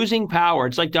to losing power,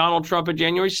 it's like Donald Trump on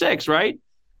January 6th, right?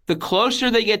 The closer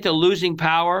they get to losing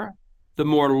power, the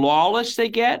more lawless they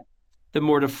get, the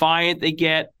more defiant they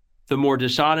get, the more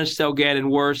dishonest they'll get, and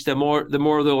worse, the more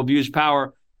they'll abuse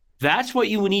power. That's what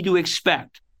you need to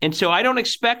expect. And so I don't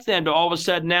expect them to all of a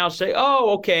sudden now say,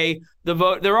 oh, okay,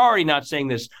 they're already not saying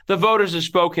this. The voters have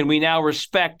spoken. We now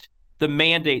respect the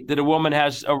mandate that a woman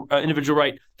has an individual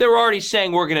right. They're already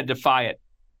saying we're going to defy it.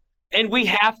 And we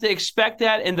have to expect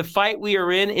that. And the fight we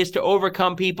are in is to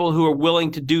overcome people who are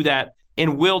willing to do that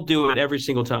and will do it every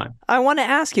single time. I want to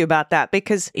ask you about that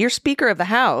because your Speaker of the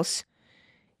House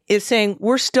is saying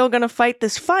we're still going to fight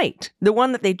this fight, the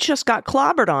one that they just got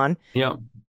clobbered on. Yeah.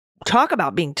 Talk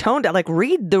about being toned down. Like,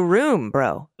 read the room,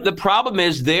 bro. The problem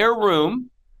is their room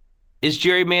is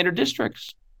gerrymandered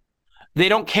districts. They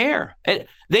don't care.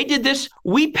 They did this.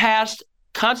 We passed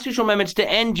constitutional amendments to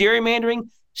end gerrymandering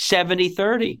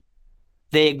 70-30.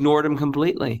 They ignored them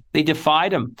completely. They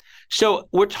defied them. So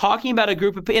we're talking about a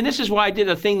group of people, and this is why I did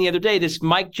a thing the other day, this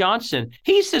Mike Johnson.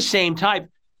 He's the same type.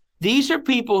 These are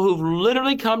people who've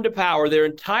literally come to power. Their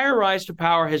entire rise to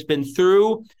power has been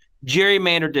through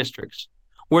gerrymandered districts,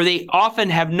 where they often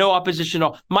have no opposition at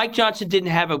all. Mike Johnson didn't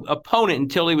have an opponent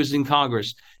until he was in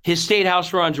Congress. His state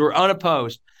house runs were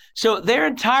unopposed. So their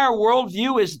entire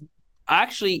worldview is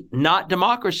actually not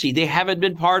democracy. They haven't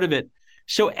been part of it.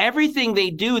 So everything they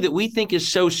do that we think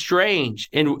is so strange,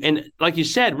 and like you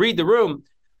said, read the room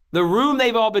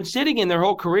they've all been sitting in their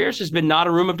whole careers has been not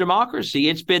a room of democracy.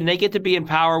 It's been they get to be in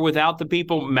power without the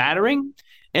people mattering.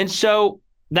 And so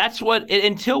that's what,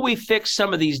 until we fix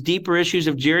some of these deeper issues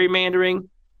of gerrymandering,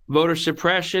 voter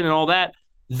suppression and all that,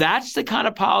 that's the kind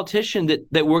of politician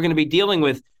that we're going to be dealing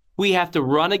with. We have to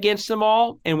run against them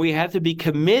all, and we have to be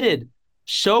committed,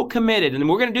 so committed. And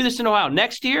we're going to do this in Ohio.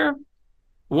 Next year,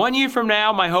 1 year from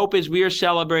now, my hope is we are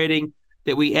celebrating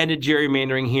that we ended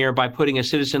gerrymandering here by putting a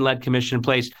citizen-led commission in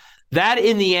place. That,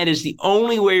 in the end, is the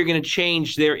only way you're going to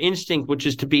change their instinct, which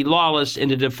is to be lawless and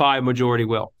to defy majority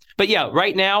will. But yeah,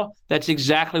 right now, that's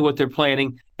exactly what they're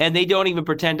planning. And they don't even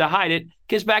pretend to hide it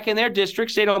because back in their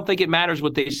districts, they don't think it matters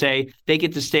what they say. They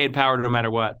get to stay in power no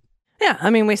matter what. Yeah,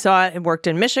 I mean, we saw it worked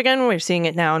in Michigan. We're seeing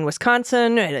it now in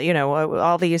Wisconsin. You know,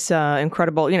 all these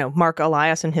incredible, Mark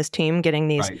Elias and his team getting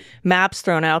these maps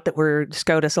thrown out that were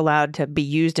SCOTUS allowed to be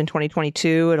used in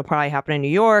 2022. It'll probably happen in New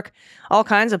York, all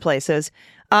kinds of places.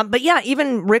 But yeah,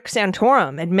 even Rick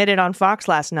Santorum admitted on Fox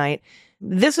last night,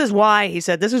 this is why, he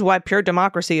said, this is why pure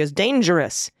democracy is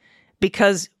dangerous.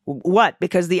 Because what?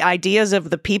 Because the ideas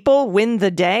of the people win the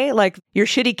day? Like your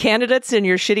shitty candidates and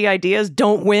your shitty ideas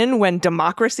don't win when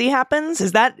democracy happens?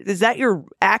 Is that your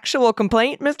actual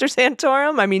complaint, Mr.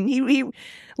 Santorum? I mean, he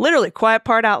literally quiet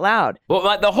part out loud.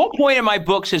 Well, the whole point of my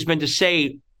books has been to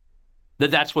say that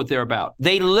that's what they're about.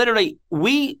 They literally,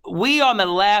 we on the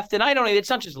left, and it's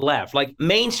not just left, like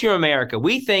mainstream America,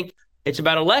 we think it's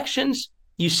about elections.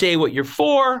 You say what you're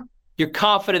for, you're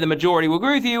confident the majority will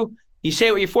agree with you. You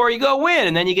say what you're for, you go win,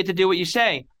 and then you get to do what you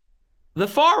say. The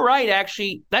far right,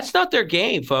 actually, that's not their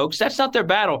game, folks. That's not their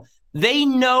battle. They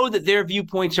know that their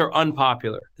viewpoints are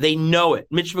unpopular. They know it.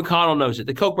 Mitch McConnell knows it.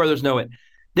 The Koch brothers know it.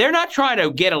 They're not trying to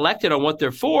get elected on what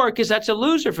they're for because that's a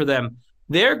loser for them.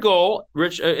 Their goal,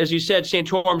 Rich, as you said,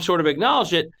 Santorum sort of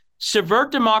acknowledged it,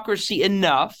 subvert democracy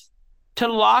enough to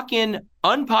lock in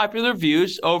unpopular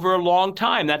views over a long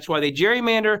time. That's why they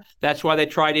gerrymander. That's why they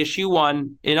tried issue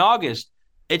 1 in August.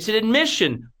 It's an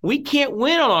admission. We can't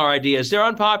win on our ideas. They're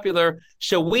unpopular,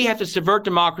 so we have to subvert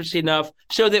democracy enough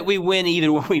so that we win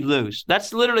even when we lose.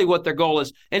 That's literally what their goal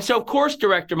is. And so, of course,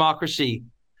 direct democracy,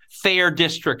 fair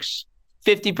districts,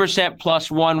 50% plus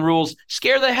 1 rules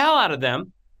scare the hell out of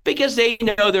them because they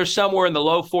know they're somewhere in the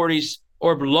low 40s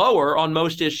or lower on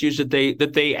most issues that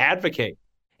they advocate.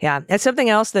 Yeah, it's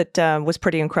something else that was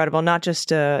pretty incredible, not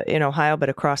just in Ohio, but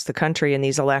across the country in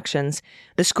these elections.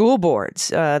 The school boards,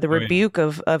 the rebuke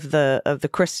of the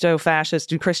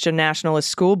Christo-fascist and Christian nationalist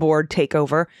school board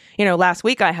takeover. Last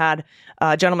week I had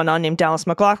a gentleman on named Dallas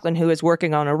McLaughlin who is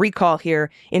working on a recall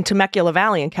here in Temecula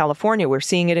Valley in California. We're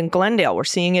seeing it in Glendale. We're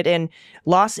seeing it in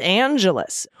Los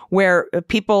Angeles, where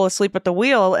people asleep at the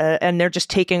wheel and they're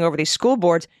just taking over these school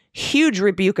boards. Huge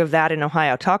rebuke of that in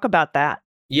Ohio. Talk about that.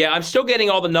 Yeah, I'm still getting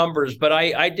all the numbers, but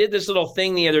I did this little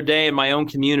thing the other day in my own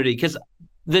community because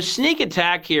the sneak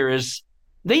attack here is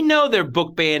they know their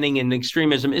book banning and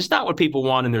extremism is not what people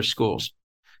want in their schools.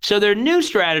 So their new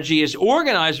strategy is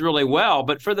organized really well,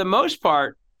 but for the most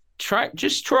part, try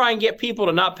and get people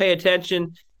to not pay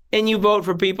attention, and you vote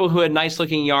for people who had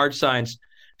nice-looking yard signs.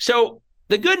 So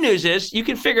the good news is you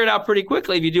can figure it out pretty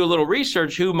quickly if you do a little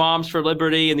research who Moms for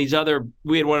Liberty and these other,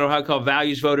 we had one of how called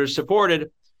values voters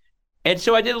supported. And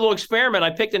so I did a little experiment. I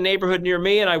picked a neighborhood near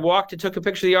me and I walked and took a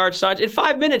picture of the yard signs. In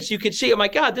 5 minutes, you could see, oh my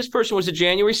God, this person was a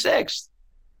January 6th.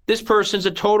 This person's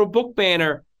a total book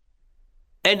banner.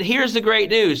 And here's the great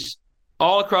news.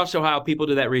 All across Ohio, people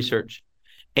do that research.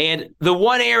 And the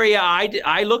one area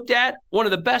I looked at, one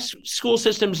of the best school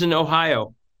systems in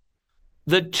Ohio,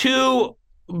 the 2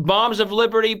 Moms of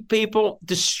Liberty people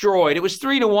destroyed. It was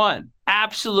 3-1,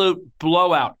 absolute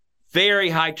blowout, very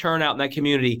high turnout in that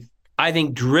community. I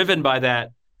think driven by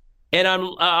that. And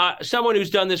I'm someone who's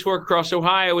done this work across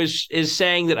Ohio is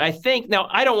saying that I think, now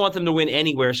I don't want them to win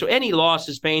anywhere, so any loss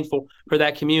is painful for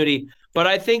that community, but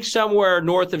I think somewhere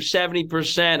north of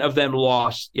 70% of them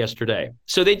lost yesterday.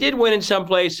 So they did win in some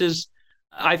places.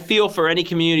 I feel for any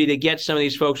community that gets some of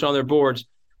these folks on their boards.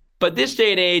 But this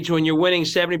day and age, when you're winning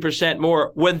 70%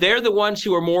 more, when they're the ones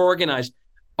who are more organized,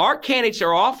 our candidates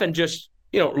are often just,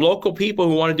 local people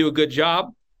who want to do a good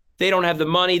job. They don't have the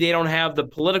money. They don't have the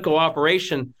political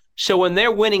operation. So when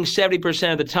they're winning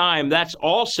 70% of the time, that's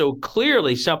also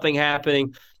clearly something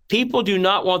happening. People do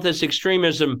not want this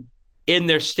extremism in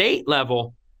their state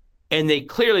level, and they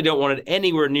clearly don't want it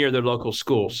anywhere near their local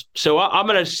schools. So I'm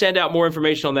going to send out more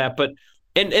information on that. But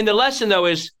and the lesson, though,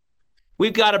 is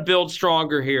we've got to build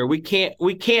stronger here. We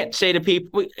can't say to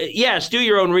people, yes, do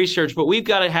your own research, but we've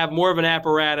got to have more of an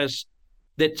apparatus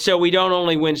that so we don't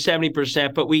only win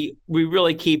 70%, but we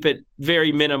really keep it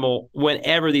very minimal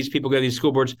whenever these people go to these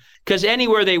school boards, because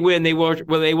anywhere they win, they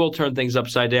will turn things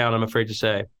upside down, I'm afraid to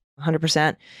say.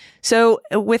 100%. So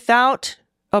without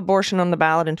abortion on the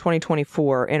ballot in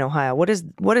 2024 in Ohio, what is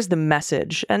the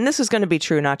message? And this is going to be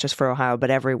true not just for Ohio, but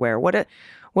everywhere. What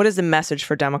is the message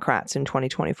for Democrats in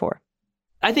 2024?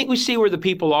 I think we see where the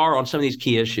people are on some of these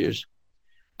key issues.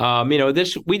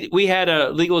 We had a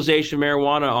legalization of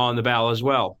marijuana on the ballot as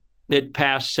well. It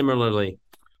passed similarly.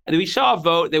 And we saw a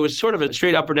vote that was sort of a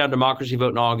straight up or down democracy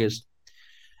vote in August.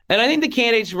 And I think the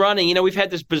candidates running, we've had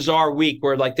this bizarre week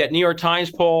where like that New York Times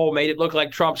poll made it look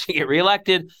like Trump's going to get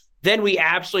reelected. Then we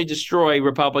absolutely destroy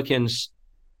Republicans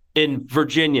in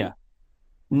Virginia,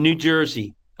 New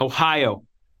Jersey, Ohio,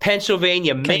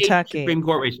 Pennsylvania, Kentucky. Supreme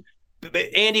Court race.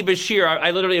 Andy Beshear, I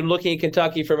literally am looking at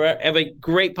Kentucky from a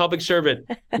great public servant,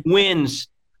 wins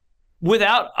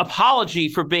without apology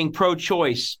for being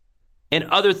pro-choice and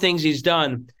other things he's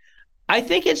done. I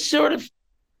think it's sort of,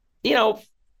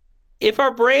 if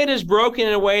our brand is broken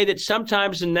in a way that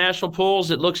sometimes in national polls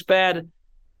it looks bad,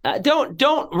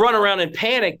 don't run around and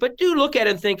panic, but do look at it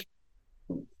and think,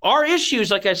 our issues,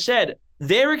 like I said,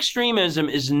 their extremism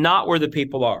is not where the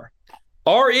people are.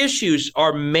 Our issues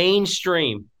are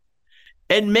mainstream.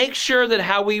 And make sure that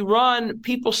how we run,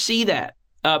 people see that.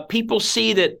 People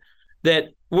see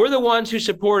that we're the ones who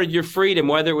supported your freedom,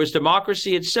 whether it was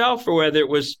democracy itself or whether it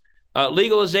was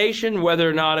legalization, whether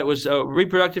or not it was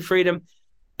reproductive freedom,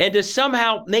 and to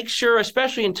somehow make sure,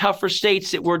 especially in tougher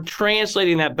states, that we're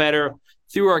translating that better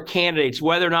through our candidates,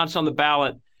 whether or not it's on the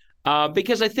ballot.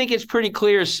 Because I think it's pretty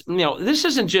clear, this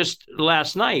isn't just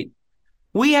last night.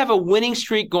 We have a winning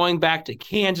streak going back to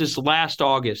Kansas last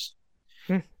August.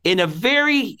 In a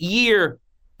very year,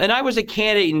 and I was a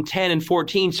candidate in 10 and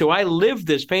 14, so I lived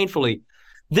this painfully.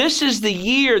 This is the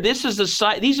year, these are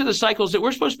the cycles that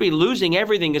we're supposed to be losing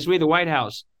everything as we the White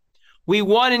House. We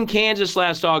won in Kansas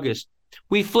last August.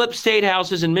 We flipped state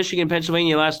houses in Michigan,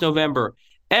 Pennsylvania last November.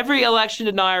 Every election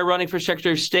denier running for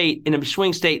Secretary of State in a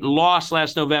swing state lost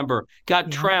last November,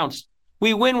 got trounced.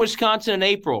 We win Wisconsin in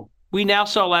April. We now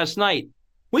saw last night.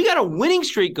 We got a winning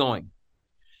streak going.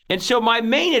 And so my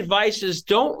main advice is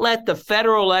don't let the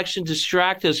federal election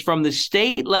distract us from the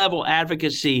state level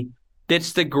advocacy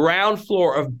that's the ground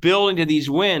floor of building to these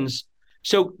wins.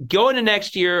 So go into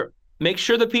next year, make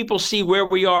sure the people see where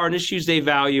we are on issues they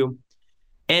value,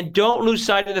 and don't lose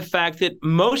sight of the fact that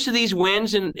most of these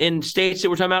wins in states that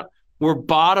we're talking about were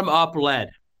bottom-up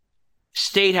led.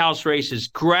 State house races,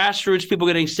 grassroots people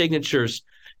getting signatures,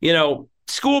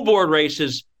 school board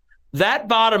races. That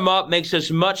bottom up makes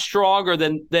us much stronger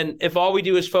than if all we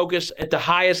do is focus at the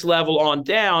highest level on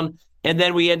down, and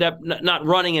then we end up not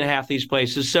running in half these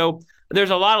places. So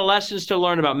there's a lot of lessons to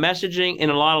learn about messaging and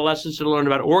a lot of lessons to learn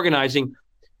about organizing.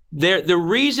 The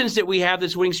reasons that we have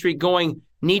this winning streak going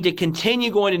need to continue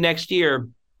going to next year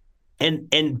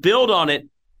and build on it,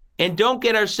 and don't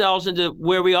get ourselves into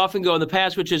where we often go in the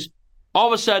past, which is all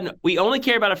of a sudden we only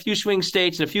care about a few swing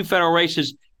states and a few federal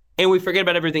races, and we forget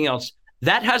about everything else.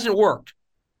 That hasn't worked.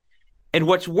 And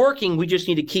what's working, we just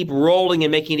need to keep rolling and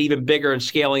making it even bigger and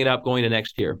scaling it up going to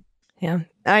next year. Yeah,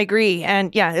 I agree.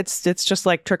 And yeah, it's just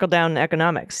like trickle down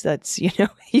economics. That's, you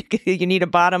need a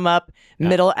bottom up,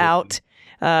 middle out,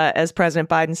 as President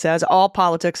Biden says. All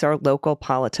politics are local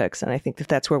politics. And I think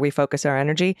that's where we focus our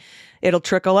energy. It'll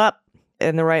trickle up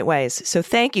in the right ways. So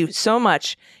thank you so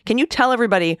much. Can you tell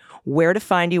everybody where to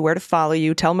find you, where to follow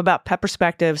you? Tell them about Pep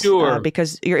Perspectives, Sure.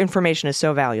 Because your information is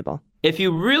so valuable. If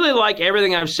you really like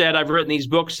everything I've said, I've written these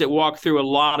books that walk through a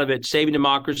lot of it, Saving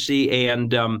Democracy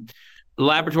and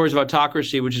Laboratories of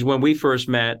Autocracy, which is when we first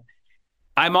met.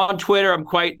 I'm on Twitter. I'm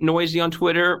quite noisy on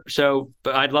Twitter, so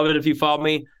I'd love it if you follow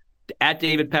me, at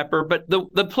David Pepper. But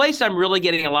the place I'm really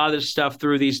getting a lot of this stuff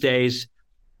through these days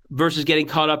versus getting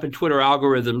caught up in Twitter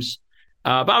algorithms,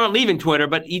 but I'm not leaving Twitter,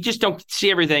 but you just don't see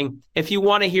everything. If you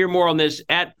want to hear more on this,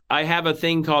 I have a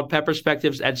thing called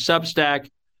Pepperspectives at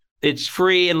Substack. It's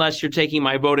free unless you're taking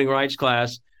my voting rights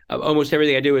class. Almost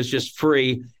everything I do is just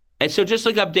free. And so just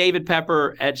look up David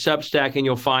Pepper at Substack and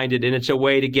you'll find it. And it's a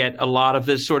way to get a lot of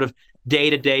this sort of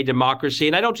day-to-day democracy.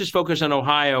 And I don't just focus on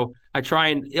Ohio.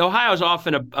 Ohio is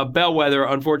often a bellwether,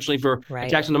 unfortunately, for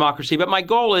attacks on democracy. But my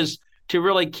goal is to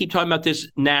really keep talking about this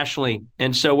nationally.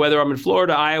 And so whether I'm in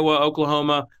Florida, Iowa,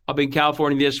 Oklahoma, I'll be in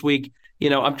California this week,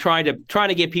 I'm trying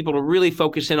to get people to really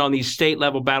focus in on these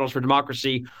state-level battles for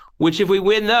democracy, which if we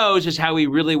win those is how we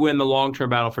really win the long-term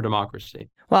battle for democracy.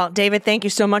 Well, David, thank you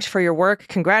so much for your work.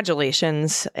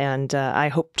 Congratulations. And I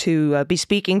hope to be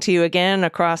speaking to you again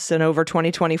across and over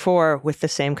 2024 with the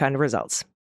same kind of results.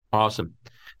 Awesome.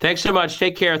 Thanks so much.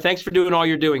 Take care. Thanks for doing all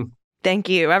you're doing. Thank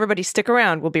you. Everybody stick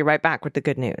around. We'll be right back with the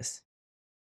good news.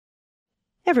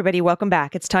 Everybody, welcome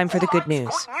back. It's time for the good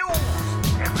news. Good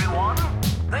news, everyone.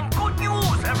 Then good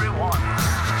news, everyone.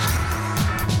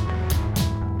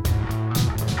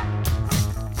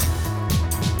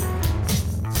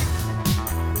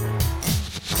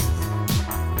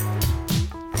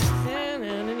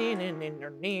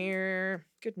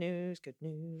 Good news, good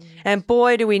news. And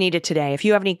boy, do we need it today. If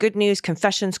you have any good news,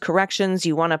 confessions, corrections,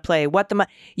 you want to play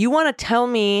you want to tell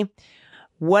me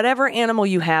whatever animal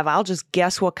you have, I'll just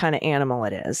guess what kind of animal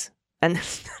it is. And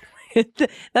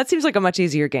that seems like a much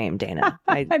easier game, Dana.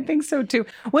 I think so too.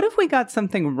 What if we got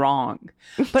something wrong?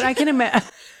 But I can imagine.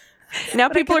 Now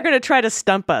people are going to try to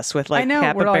stump us with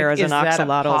capybaras and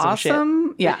axolotls and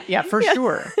shit. Yeah, for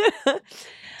sure.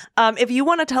 If you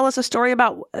want to tell us a story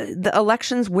about the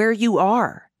elections where you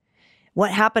are, what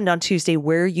happened on Tuesday,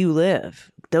 where you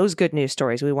live, those good news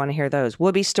stories, we want to hear those.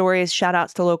 Whoopi stories, shout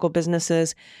outs to local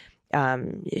businesses,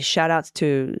 shout outs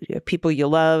to people you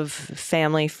love,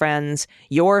 family, friends,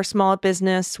 your small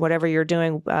business, whatever you're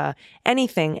doing,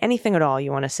 anything at all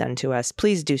you want to send to us,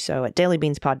 please do so at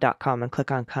dailybeanspod.com and click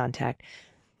on contact.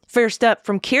 First up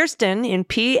from Kirsten in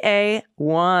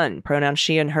PA1, pronouns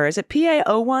she and her. Is it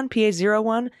PA01,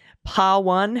 PA01,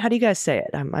 PA1? How do you guys say it?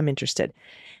 I'm interested.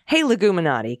 Hey,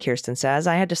 Leguminati, Kirsten says,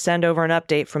 I had to send over an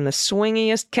update from the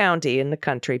swingiest county in the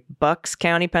country, Bucks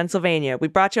County, Pennsylvania. We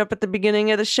brought you up at the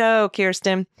beginning of the show,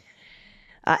 Kirsten.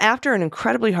 After an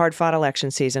incredibly hard-fought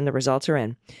election season, the results are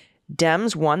in.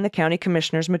 Dems won the county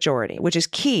commissioner's majority, which is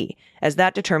key, as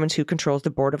that determines who controls the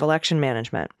Board of Election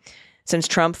Management. Since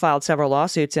Trump filed several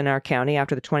lawsuits in our county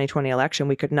after the 2020 election,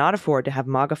 we could not afford to have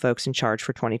MAGA folks in charge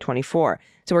for 2024.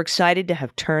 So we're excited to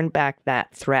have turned back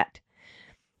that threat.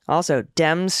 Also,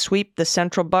 Dems sweep the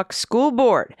Central Bucks School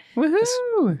Board. Woohoo!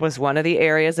 This was one of the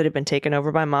areas that had been taken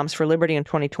over by Moms for Liberty in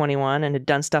 2021 and had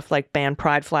done stuff like ban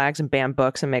pride flags and ban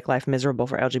books and make life miserable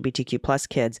for LGBTQ plus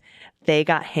kids. They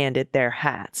got handed their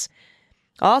hats.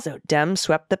 Also, Dems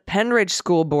swept the Penridge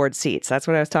School Board seats. That's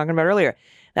what I was talking about earlier.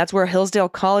 That's where Hillsdale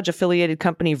College-affiliated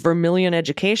company Vermilion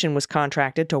Education was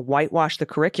contracted to whitewash the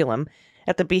curriculum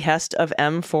at the behest of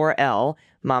M4L,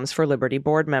 Moms for Liberty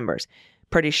board members.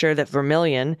 Pretty sure that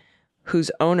Vermilion,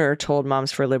 whose owner told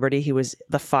Moms for Liberty he was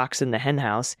the fox in the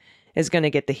henhouse, is going to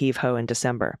get the heave-ho in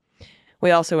December.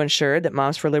 We also ensured that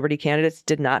Moms for Liberty candidates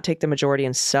did not take the majority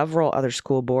in several other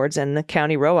school boards, and the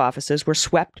county row offices were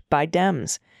swept by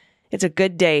Dems. It's a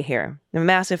good day here. And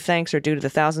massive thanks are due to the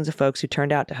thousands of folks who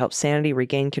turned out to help Sanity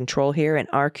regain control here in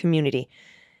our community.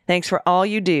 Thanks for all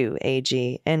you do,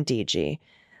 AG and DG.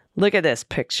 Look at this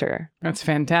picture. That's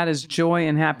fantastic. Joy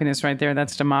and happiness right there.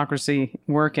 That's democracy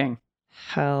working.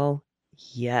 Hell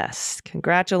yes.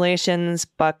 Congratulations,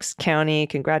 Bucks County.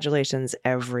 Congratulations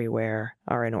everywhere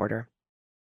are in order.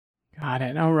 Got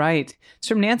it. All right. It's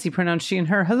from Nancy, pronouns she and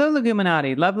her. Hello,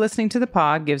 Leguminati. Love listening to the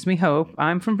pod. Gives me hope.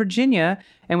 I'm from Virginia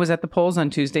and was at the polls on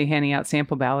Tuesday handing out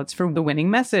sample ballots for the winning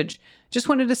message. Just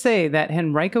wanted to say that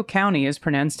Henrico County is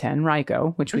pronounced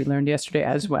Henrico, which we learned yesterday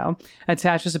as well.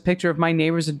 Attached is a picture of my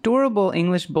neighbor's adorable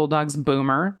English bulldogs.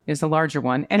 Boomer is the larger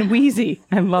one, and Wheezy.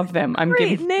 I love them.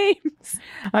 Great names.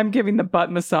 I'm giving the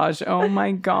butt massage. Oh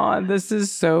my God, this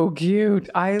is so cute.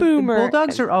 Boomer.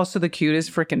 Bulldogs are also the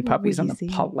cutest freaking puppies on the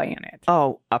Wheezy. planet.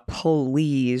 Oh,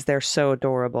 please. They're so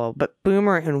adorable. But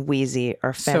Boomer and Wheezy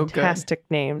are fantastic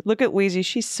names. Look at Wheezy.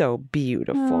 She's so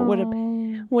beautiful.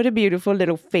 What a beautiful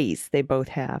little face they both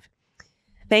have.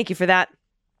 Thank you for that.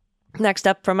 Next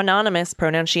up from Anonymous,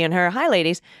 pronoun she and her. Hi,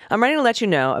 ladies. I'm ready to let you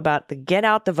know about the Get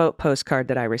Out the Vote postcard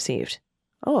that I received.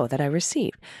 Oh, that I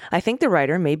received. I think the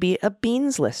writer may be a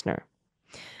Beans listener.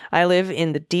 I live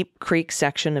in the Deep Creek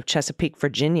section of Chesapeake,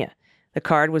 Virginia. The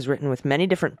card was written with many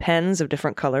different pens of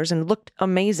different colors and looked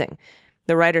amazing.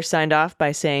 The writer signed off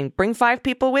by saying, "Bring 5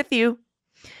 people with you."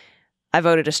 I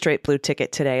voted a straight blue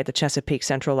ticket today at the Chesapeake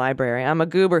Central Library. I'm a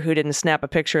goober who didn't snap a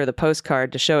picture of the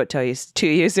postcard to show it to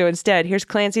you, so instead, here's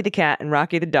Clancy the cat and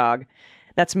Rocky the dog.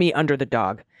 That's me under the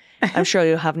dog. I'm sure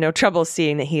you'll have no trouble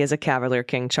seeing that he is a Cavalier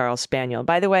King Charles Spaniel.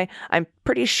 By the way, I'm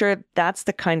pretty sure that's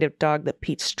the kind of dog that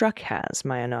Pete Struck has,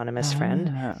 my anonymous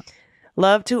friend.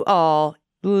 Love to all.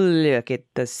 Look at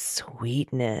the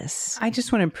sweetness. I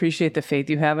just want to appreciate the faith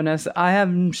you have in us.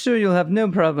 I'm sure you'll have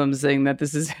no problem saying that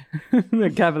this is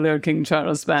the Cavalier King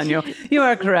Charles Spaniel. You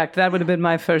are correct. That would have been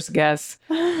my first guess.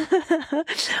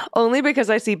 Only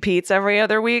because I see Pete's every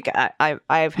other week.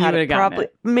 I've had probably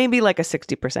maybe like a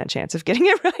 60% chance of getting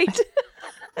it right.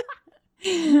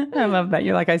 I love that.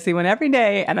 You're like, I see one every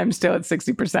day and I'm still at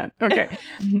 60%. Okay.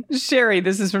 Sherry,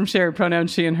 this is from Sherry, pronoun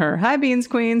she and her. Hi, Beans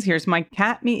Queens. Here's my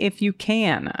cat me if you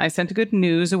can. I sent a good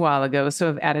news a while ago, so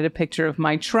I've added a picture of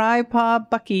my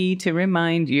tripod Bucky to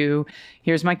remind you.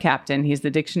 Here's my captain. He's the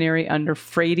dictionary under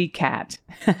Frady cat.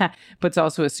 But's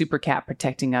also a super cat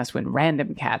protecting us when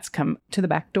random cats come to the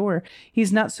back door.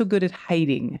 He's not so good at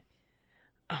hiding.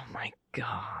 Oh my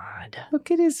God.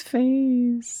 Look at his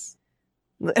face.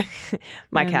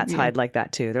 My cats hide like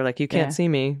that too. They're like, you can't see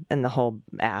me. And the whole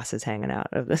ass is hanging out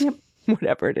of this,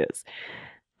 whatever it is.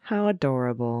 How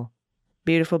adorable.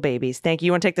 Beautiful babies. Thank you.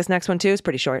 You want to take this next one too? It's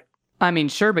pretty short. I mean,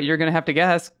 sure, but you're going to have to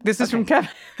guess. This is from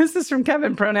Kevin. This is from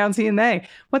Kevin, pronouns he and they.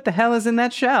 What the hell is in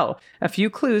that shell? A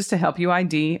few clues to help you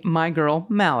ID my girl,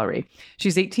 Mallory.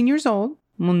 She's 18 years old.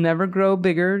 Will never grow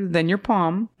bigger than your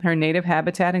palm. Her native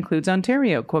habitat includes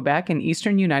Ontario, Quebec, and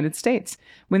eastern United States.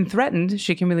 When threatened,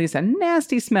 she can release a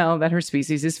nasty smell that her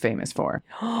species is famous for.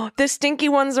 The stinky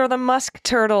ones are the musk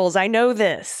turtles. I know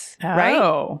this, right?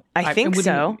 Oh, I think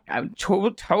so.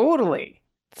 Totally.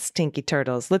 Stinky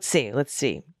turtles. Let's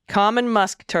see. Common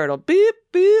musk turtle. Boop,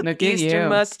 boop. Look at Eastern you.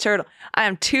 musk turtle. I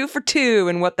am 2 for 2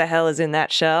 in what the hell is in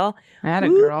that shell. Atta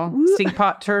girl. Stink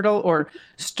pot turtle or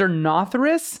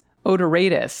Sternothrus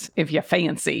odoratus, if you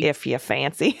fancy.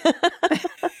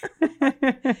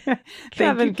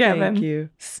 Kevin, Kevin. Thank you.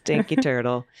 Stinky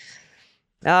turtle.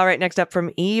 All right, next up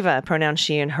from Eva, pronoun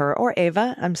she and her, or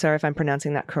Ava. I'm sorry if I'm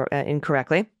pronouncing that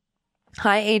incorrectly.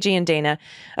 Hi, AG and Dana.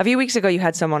 A few weeks ago, you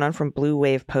had someone on from Blue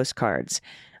Wave Postcards.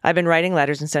 I've been writing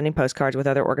letters and sending postcards with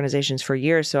other organizations for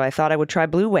years, so I thought I would try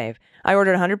Blue Wave. I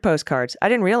ordered 100 postcards. I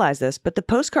didn't realize this, but the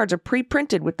postcards are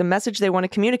pre-printed with the message they want to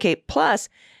communicate. Plus,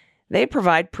 they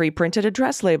provide pre-printed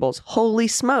address labels. Holy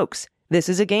smokes. This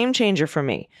is a game changer for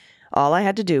me. All I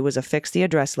had to do was affix the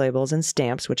address labels and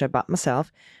stamps, which I bought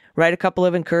myself, write a couple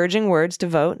of encouraging words to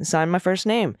vote, and sign my first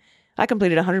name. I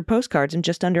completed 100 postcards in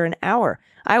just under an hour.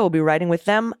 I will be writing with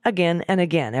them again and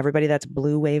again. Everybody, that's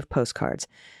Blue Wave Postcards.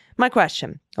 My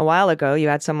question. A while ago, you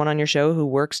had someone on your show who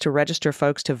works to register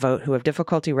folks to vote who have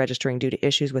difficulty registering due to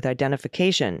issues with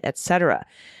identification, etc.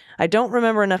 I don't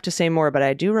remember enough to say more, but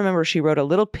I do remember she wrote a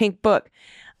little pink book.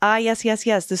 Yes.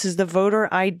 This is the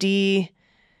voter ID.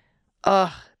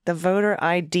 The voter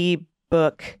ID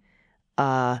book.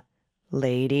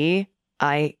 Lady.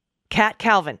 Cat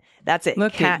Calvin. That's it.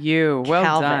 Look Cat at you. Well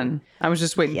Calvin. done. I was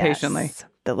just waiting patiently.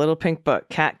 The little pink book.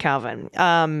 Cat Calvin.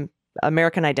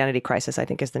 American Identity Crisis, I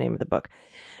think is the name of the book.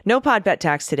 No pod pet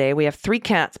tax today. We have 3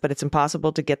 cats, but it's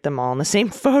impossible to get them all in the same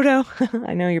photo.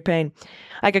 I know your pain.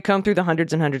 I could comb through the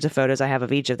hundreds and hundreds of photos I have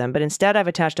of each of them, but instead I've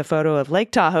attached a photo of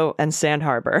Lake Tahoe and Sand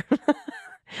Harbor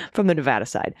from the Nevada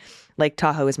side. Lake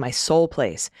Tahoe is my soul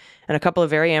place, and a couple of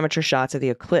very amateur shots of the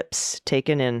eclipse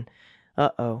taken in,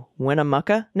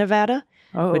 Winnemucca, Nevada,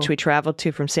 which we traveled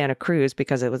to from Santa Cruz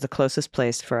because it was the closest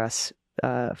place for us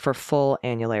for full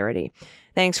annularity.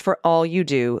 Thanks for all you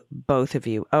do, both of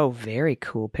you. Oh, very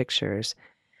cool pictures.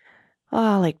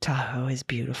 Oh, Lake Tahoe is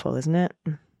beautiful, isn't it?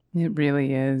 It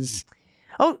really is.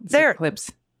 Oh, there.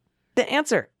 Clips. The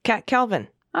answer. Cat Calvin.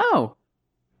 Oh.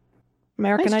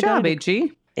 American Nice job, Identity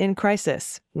AG. in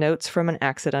Crisis. Notes from an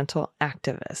accidental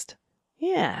activist.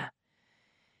 Yeah.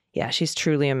 Yeah, she's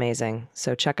truly amazing.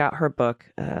 So check out her book,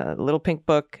 little pink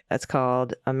book. It's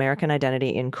called American Identity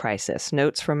in Crisis.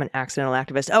 Notes from an Accidental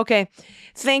Activist. Okay,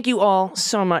 thank you all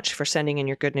so much for sending in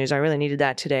your good news. I really needed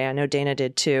that today. I know Dana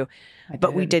did too.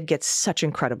 But we did get such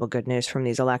incredible good news from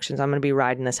these elections. I'm going to be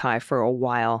riding this high for a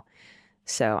while.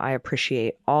 So I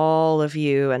appreciate all of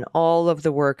you and all of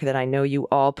the work that I know you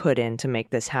all put in to make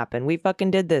this happen. We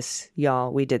fucking did this,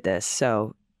 y'all. We did this.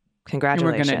 So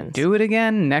Congratulations. And we're going to do it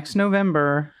again next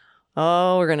November.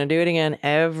 Oh, we're going to do it again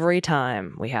every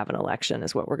time we have an election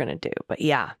is what we're going to do. But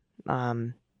yeah,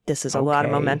 this is a lot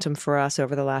of momentum for us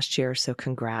over the last year. So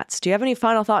congrats. Do you have any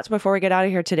final thoughts before we get out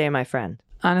of here today, my friend?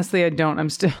 Honestly, I don't. I'm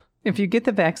still, if you get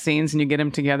the vaccines and you get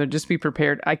them together, just be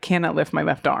prepared. I cannot lift my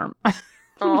left arm.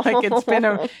 Like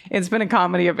it's been a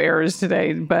comedy of errors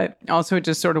today, but also it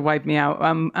just sort of wiped me out.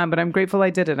 But I'm grateful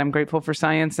I did it. I'm grateful for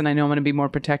science, and I know I'm going to be more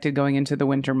protected going into the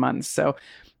winter months. So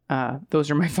those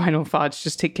are my final thoughts.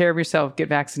 Just take care of yourself. Get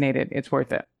vaccinated. It's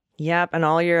worth it. Yep. And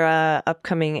all your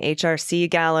upcoming HRC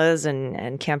galas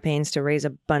and campaigns to raise a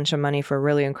bunch of money for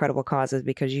really incredible causes,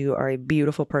 because you are a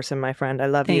beautiful person, my friend. I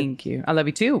love you. Thank you. I love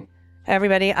you too.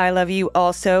 Everybody, I love you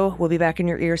also. We'll be back in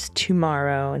your ears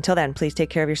tomorrow. Until then, please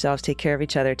take care of yourselves, take care of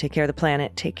each other, take care of the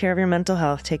planet, take care of your mental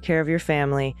health, take care of your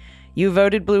family. You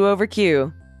voted blue over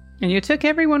Q. And you took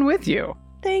everyone with you.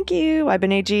 Thank you. I've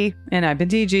been AG. And I've been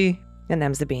DG. And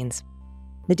them's the beans.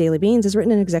 The Daily Beans is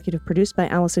written and executive produced by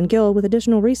Allison Gill, with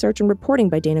additional research and reporting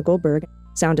by Dana Goldberg.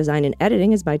 Sound design and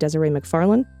editing is by Desiree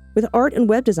McFarlane, with art and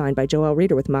web design by Joel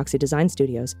Reeder with Moxie Design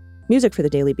Studios. Music for The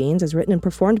Daily Beans is written and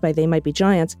performed by They Might Be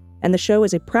Giants, and the show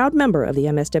is a proud member of the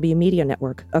MSW Media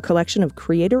Network, a collection of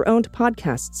creator-owned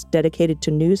podcasts dedicated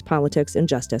to news, politics, and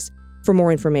justice. For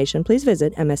more information, please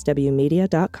visit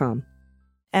mswmedia.com.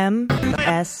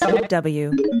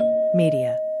 MSW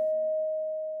Media.